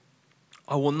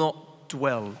 I will not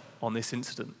dwell on this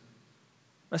incident.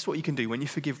 That's what you can do. When you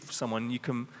forgive someone, you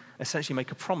can essentially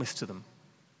make a promise to them.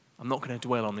 I'm not going to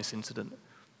dwell on this incident.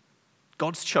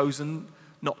 God's chosen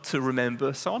not to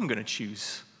remember, so I'm going to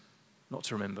choose not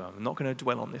to remember. I'm not going to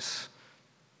dwell on this.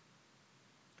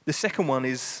 The second one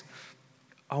is,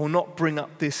 I will not bring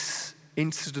up this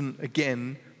incident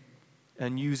again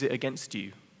and use it against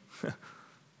you.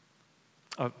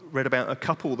 I read about a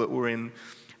couple that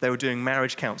they were doing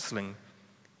marriage counseling,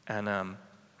 and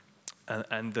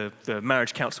the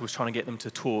marriage counselor was trying to get them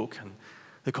to talk, and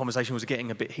the conversation was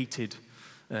getting a bit heated,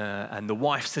 and the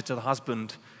wife said to the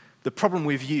husband, the problem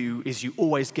with you is you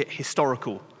always get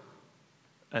historical.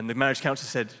 And the marriage counselor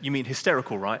said, you mean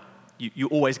hysterical, right? You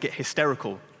always get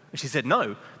hysterical. And she said,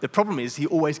 no, the problem is he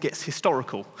always gets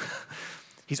historical.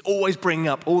 He's always bringing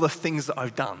up all the things that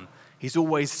I've done. He's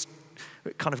always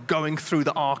kind of going through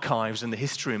the archives and the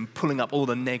history and pulling up all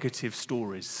the negative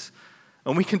stories.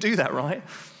 And we can do that, right?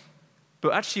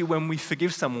 But actually, when we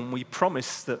forgive someone, we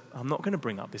promise that I'm not going to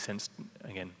bring up this incident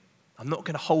again. I'm not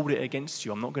going to hold it against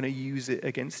you. I'm not going to use it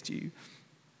against you.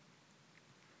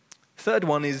 Third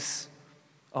one is,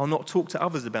 I'll not talk to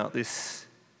others about this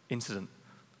incident.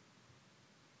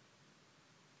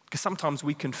 Because sometimes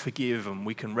we can forgive and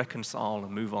we can reconcile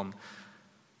and move on,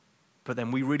 but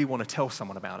then we really want to tell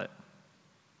someone about it.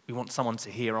 We want someone to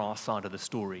hear our side of the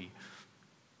story.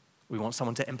 We want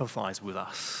someone to empathize with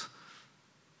us.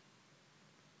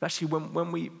 But actually,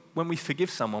 when we forgive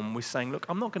someone, we're saying, look,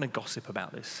 I'm not going to gossip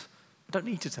about this. I don't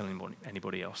need to tell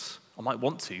anybody else. I might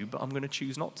want to, but I'm going to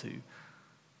choose not to.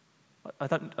 I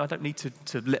don't need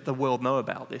to let the world know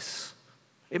about this.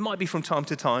 It might be from time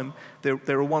to time there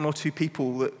are 1 or 2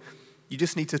 people that you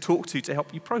just need to talk to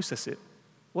help you process it.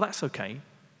 Well, that's okay.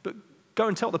 But go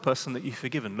and tell the person that you've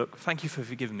forgiven, look, thank you for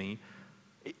forgiving me.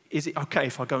 Is it okay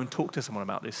if I go and talk to someone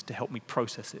about this to help me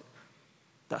process it?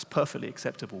 That's perfectly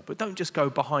acceptable. But don't just go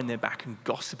behind their back and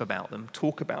gossip about them,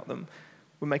 talk about them.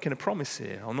 We're making a promise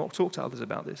here. I'll not talk to others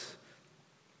about this.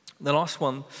 The last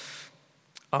one,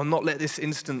 I'll not let this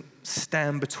incident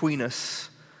stand between us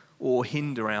or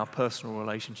hinder our personal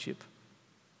relationship.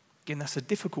 Again, that's a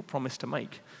difficult promise to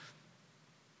make,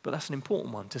 but that's an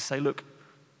important one, to say, look,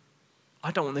 I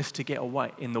don't want this to get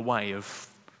in the way of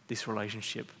this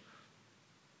relationship.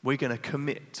 We're going to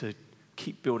commit to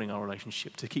keep building our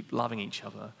relationship, to keep loving each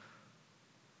other.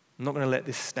 I'm not going to let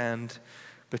this stand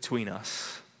between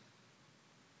us.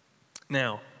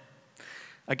 Now,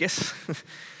 I guess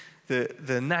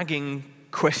the nagging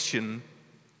question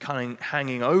kind of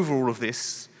hanging over all of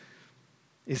this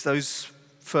is those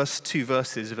last 2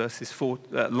 verses,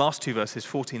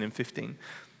 14 and 15, where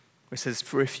it says,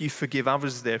 for if you forgive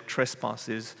others their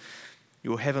trespasses,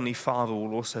 your heavenly Father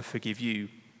will also forgive you.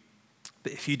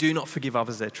 But if you do not forgive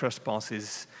others their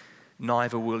trespasses,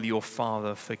 neither will your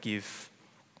Father forgive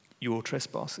your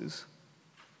trespasses.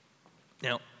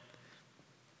 Now,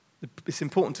 it's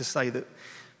important to say that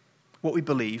what we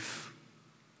believe,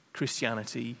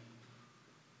 Christianity,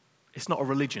 it's not a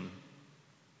religion.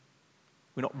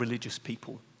 We're not religious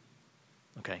people,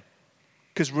 okay?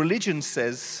 Because religion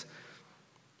says,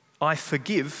 I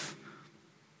forgive,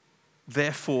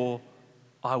 therefore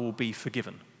I will be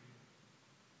forgiven.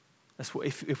 That's what,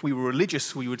 if we were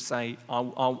religious, we would say,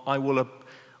 I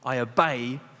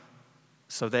obey,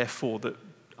 so therefore that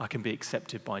I can be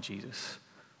accepted by Jesus.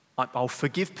 I'll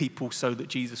forgive people so that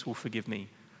Jesus will forgive me.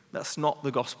 That's not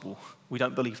the gospel. We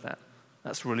don't believe that.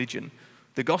 That's religion.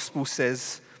 The gospel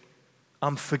says,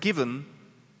 I'm forgiven,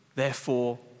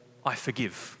 therefore I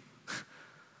forgive.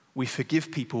 We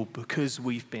forgive people because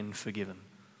we've been forgiven.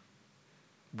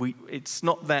 It's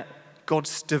not that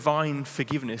God's divine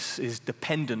forgiveness is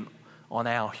dependent on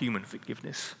our human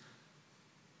forgiveness.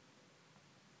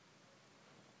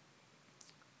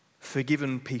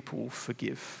 Forgiven people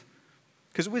forgive.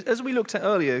 Because as we looked at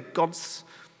earlier, God's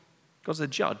a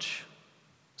judge.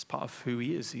 It's part of who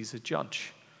he is. He's a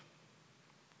judge.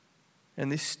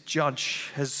 And this judge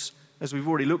has, as we've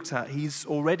already looked at, he's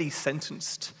already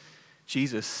sentenced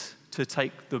Jesus to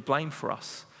take the blame for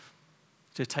us,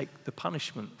 to take the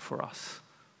punishment for us.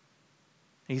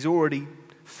 He's already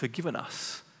forgiven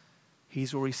us.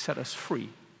 He's already set us free.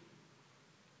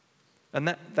 And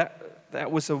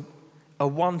that was a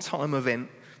one-time event,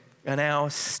 and our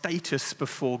status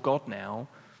before God now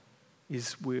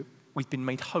is we've been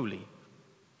made holy.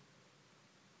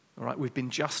 All right, we've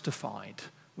been justified.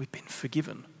 We've been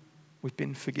forgiven. We've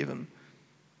been forgiven.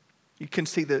 You can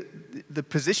see the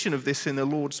position of this in the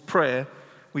Lord's Prayer.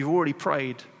 We've already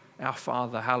prayed, Our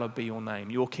Father, hallowed be your name.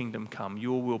 Your kingdom come.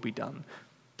 Your will be done.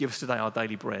 Give us today our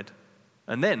daily bread.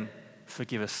 And then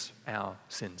forgive us our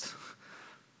sins.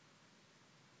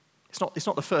 It's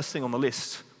not the first thing on the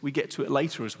list. We get to it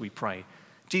later as we pray.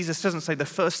 Jesus doesn't say the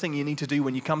first thing you need to do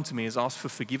when you come to me is ask for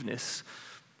forgiveness.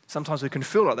 Sometimes we can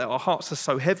feel like that. Our hearts are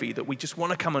so heavy that we just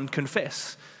want to come and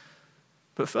confess.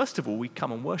 But first of all, we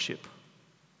come and worship.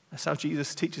 That's how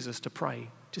Jesus teaches us to pray,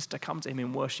 just to come to him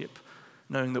in worship,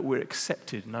 knowing that we're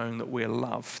accepted, knowing that we're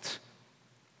loved.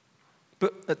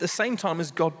 But at the same time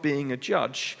as God being a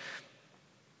judge,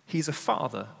 he's a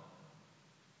father.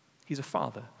 He's a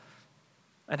father.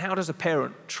 And how does a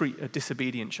parent treat a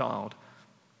disobedient child?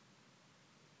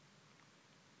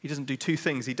 He doesn't do two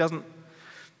things. He doesn't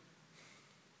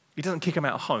kick him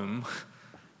out of home.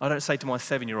 I don't say to my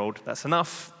 7-year-old, that's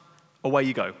enough, away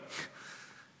you go.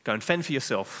 Go and fend for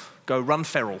yourself. Go run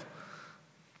feral.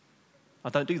 I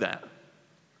don't do that.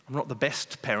 I'm not the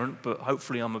best parent, but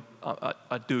hopefully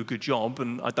I do a good job,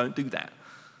 and I don't do that.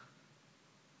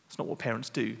 It's not what parents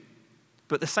do.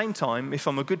 But at the same time, if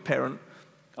I'm a good parent,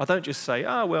 I don't just say,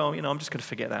 I'm just going to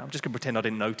forget that. I'm just going to pretend I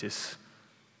didn't notice.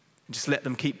 And just let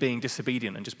them keep being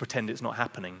disobedient and just pretend it's not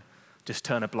happening. Just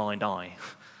turn a blind eye.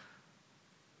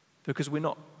 Because we're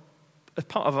not,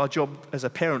 part of our job as a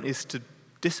parent is to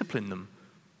discipline them.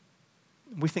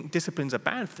 We think discipline's a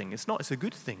bad thing. It's not, it's a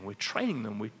good thing. We're training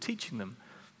them, we're teaching them.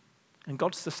 And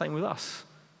God's the same with us.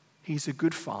 He's a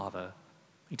good father.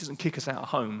 He doesn't kick us out of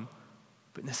home,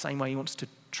 but in the same way he wants to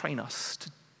train us,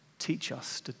 to teach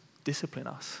us, to discipline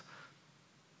us.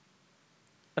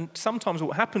 And sometimes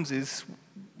what happens is,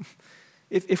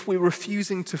 if we're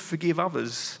refusing to forgive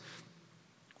others,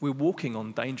 we're walking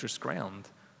on dangerous ground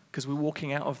because we're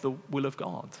walking out of the will of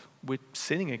God. We're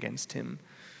sinning against him.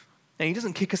 And he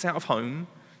doesn't kick us out of home.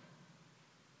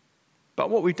 But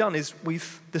what we've done is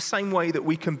the same way that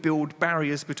we can build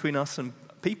barriers between us and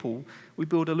people, we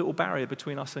build a little barrier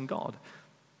between us and God.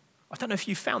 I don't know if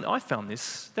you found it. I found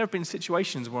this. There have been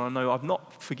situations where I know I've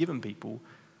not forgiven people.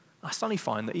 I suddenly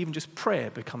find that even just prayer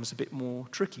becomes a bit more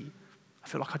tricky. I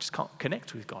feel like I just can't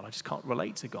connect with God. I just can't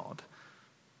relate to God.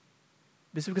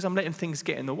 This is because I'm letting things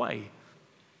get in the way.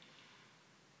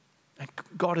 And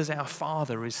God as our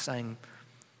Father is saying,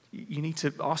 you need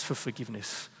to ask for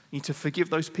forgiveness. You need to forgive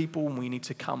those people, and we need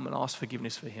to come and ask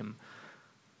forgiveness for him.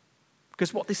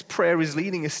 Because what this prayer is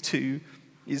leading us to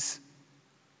is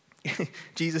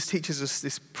Jesus teaches us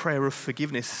this prayer of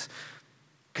forgiveness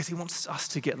because he wants us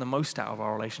to get the most out of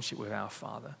our relationship with our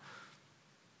Father.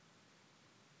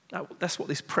 That's what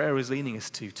this prayer is leading us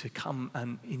to come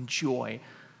and enjoy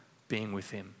being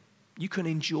with him. You can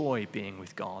enjoy being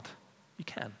with God. You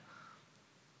can.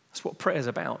 That's what prayer is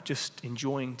about, just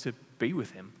enjoying to be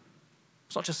with him.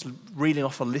 It's not just reading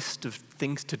off a list of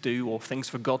things to do or things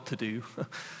for God to do.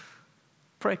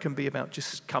 Prayer can be about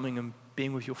just coming and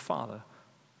being with your Father,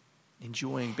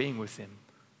 enjoying being with him.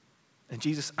 And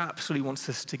Jesus absolutely wants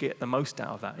us to get the most out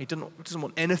of that. He doesn't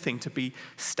want anything to be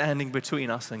standing between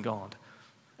us and God.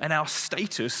 And our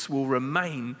status will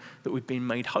remain that we've been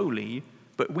made holy,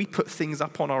 but we put things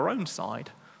up on our own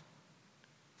side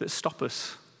that stop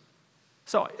us.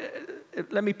 So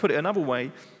let me put it another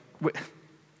way.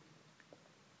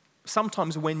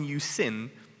 Sometimes when you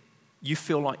sin, you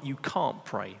feel like you can't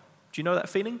pray. Do you know that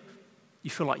feeling? You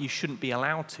feel like you shouldn't be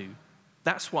allowed to.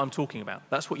 That's what I'm talking about.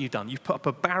 That's what you've done. You've put up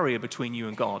a barrier between you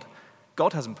and God.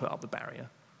 God hasn't put up the barrier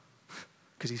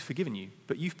because he's forgiven you,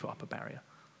 but you've put up a barrier.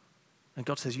 And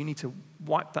God says you need to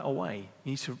wipe that away.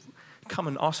 You need to come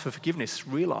and ask for forgiveness,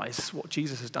 realize what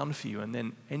Jesus has done for you, and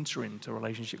then enter into a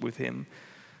relationship with him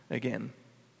again.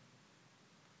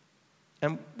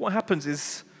 And what happens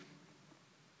is,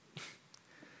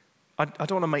 I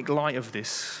don't want to make light of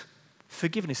this.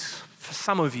 Forgiveness for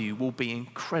some of you will be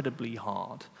incredibly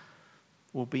hard,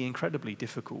 will be incredibly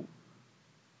difficult.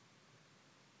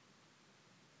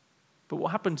 But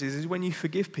what happens is when you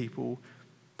forgive people,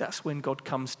 that's when God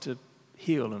comes to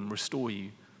heal and restore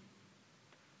you,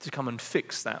 to come and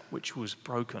fix that which was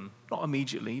broken. Not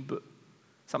immediately, but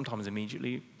sometimes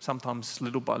immediately, sometimes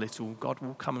little by little, God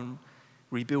will come and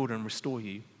rebuild and restore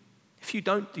you. If you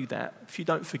don't do that, if you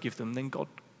don't forgive them, then God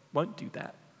won't do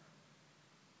that.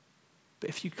 But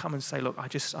if you come and say, look,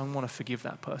 I want to forgive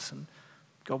that person,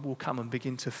 God will come and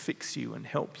begin to fix you and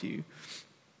help you.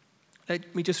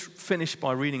 Let me just finish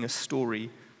by reading a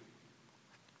story.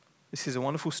 This is a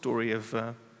wonderful story of,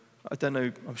 I don't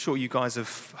know, I'm sure you guys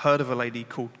have heard of a lady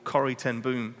called Corrie ten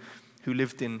Boom who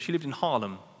lived in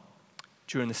Haarlem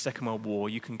during the Second World War.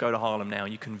 You can go to Haarlem now,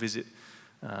 you can visit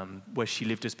where she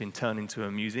lived has been turned into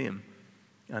a museum.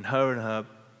 And her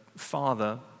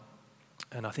father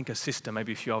and I think her sister,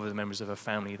 maybe a few other members of her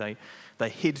family, they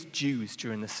hid Jews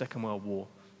during the Second World War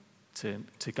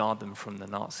to guard them from the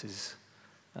Nazis.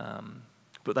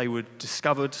 But they were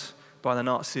discovered by the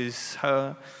Nazis.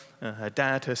 Her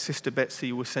dad, her sister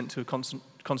Betsy were sent to a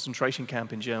concentration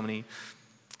camp in Germany.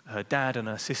 Her dad and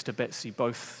her sister Betsy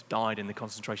both died in the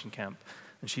concentration camp,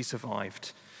 and she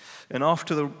survived. And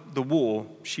after the war,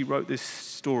 she wrote this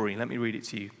story. Let me read it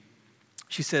to you.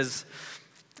 She says,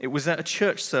 "It was at a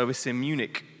church service in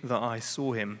Munich that I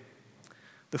saw him,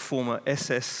 the former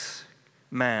SS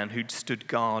man who'd stood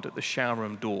guard at the shower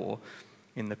room door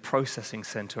in the processing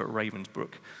center at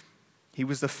Ravensbrück. He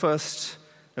was the first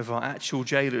of our actual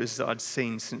jailers that I'd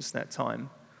seen since that time.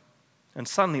 And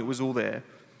suddenly it was all there,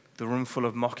 the room full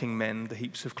of mocking men, the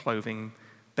heaps of clothing,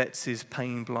 Betsy's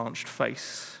pain-blanched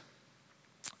face.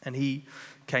 And he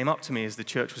came up to me as the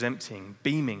church was emptying,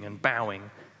 beaming and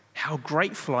bowing. 'How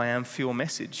grateful I am for your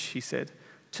message,' he said.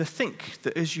 'To think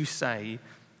that, as you say,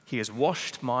 he has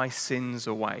washed my sins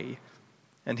away.'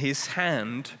 And his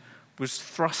hand was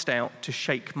thrust out to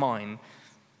shake mine.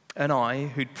 And I,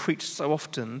 who'd preached so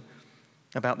often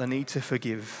about the need to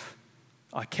forgive,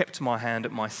 I kept my hand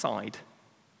at my side.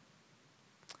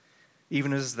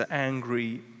 Even as the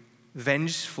angry,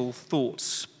 vengeful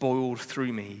thoughts boiled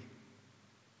through me,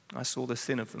 I saw the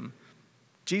sin of them.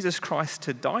 Jesus Christ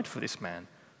had died for this man.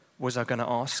 Was I going to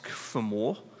ask for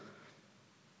more?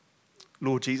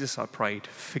 Lord Jesus, I prayed,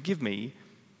 forgive me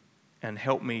and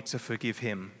help me to forgive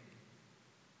him."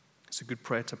 It's a good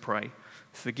prayer to pray.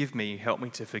 Forgive me, help me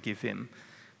to forgive him.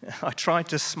 I tried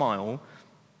to smile.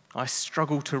 I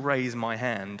struggled to raise my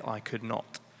hand. I could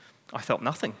not. I felt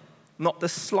nothing, not the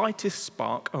slightest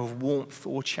spark of warmth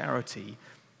or charity.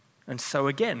 And so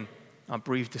again, I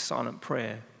breathed a silent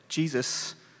prayer.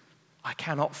 Jesus, I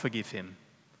cannot forgive him.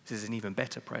 This is an even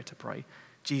better prayer to pray.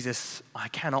 Jesus, I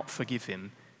cannot forgive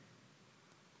him.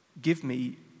 Give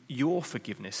me your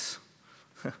forgiveness.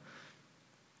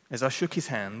 As I shook his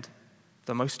hand,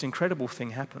 the most incredible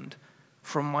thing happened.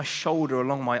 From my shoulder,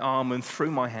 along my arm, and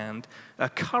through my hand, a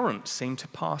current seemed to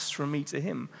pass from me to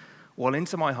him, while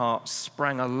into my heart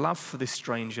sprang a love for this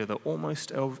stranger that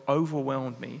almost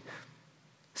overwhelmed me.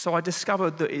 So I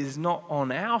discovered that it is not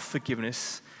on our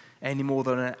forgiveness any more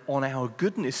than on our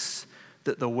goodness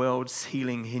that the world's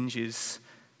healing hinges,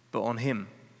 but on him.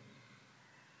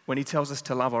 When he tells us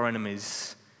to love our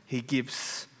enemies, he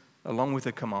gives, along with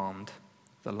the command,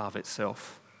 the love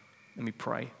itself. Let me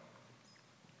pray.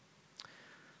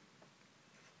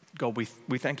 God, we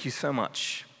thank you so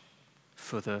much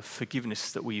for the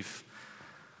forgiveness that we've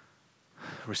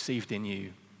received in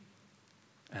you.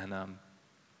 And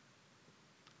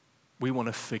we want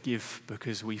to forgive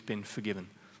because we've been forgiven.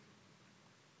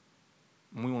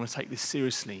 And we want to take this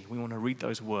seriously. We want to read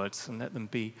those words and let them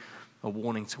be a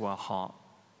warning to our heart.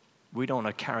 We don't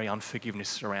want to carry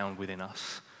unforgiveness around within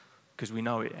us because we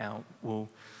know it will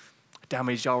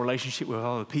damage our relationship with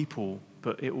other people,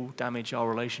 but it will damage our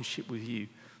relationship with you.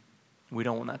 We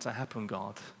don't want that to happen,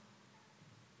 God.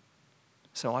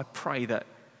 So I pray that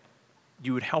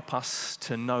you would help us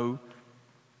to know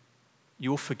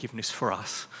your forgiveness for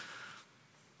us,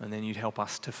 and then you'd help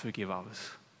us to forgive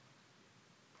others.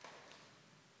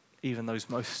 Even those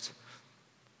most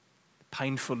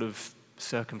painful of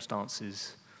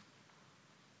circumstances,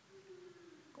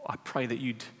 I pray that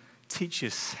you'd teach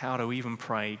us how to even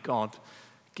pray, God,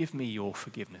 give me your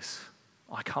forgiveness.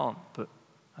 I can't, but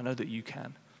I know that you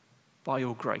can. By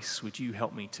your grace, would you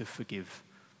help me to forgive?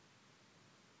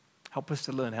 Help us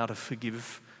to learn how to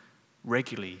forgive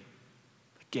regularly,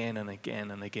 again and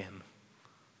again and again.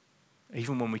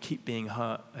 Even when we keep being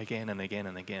hurt again and again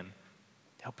and again.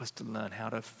 Help us to learn how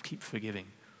to keep forgiving,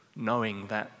 knowing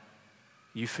that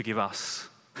you forgive us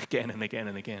again and again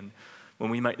and again. When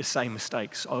we make the same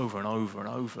mistakes over and over and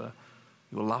over,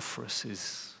 your love for us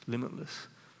is limitless.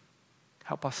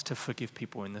 Help us to forgive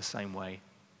people in the same way.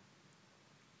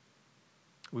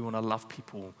 We want to love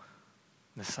people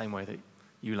in the same way that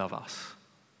you love us.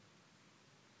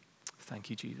 Thank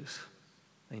you, Jesus.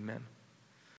 Amen.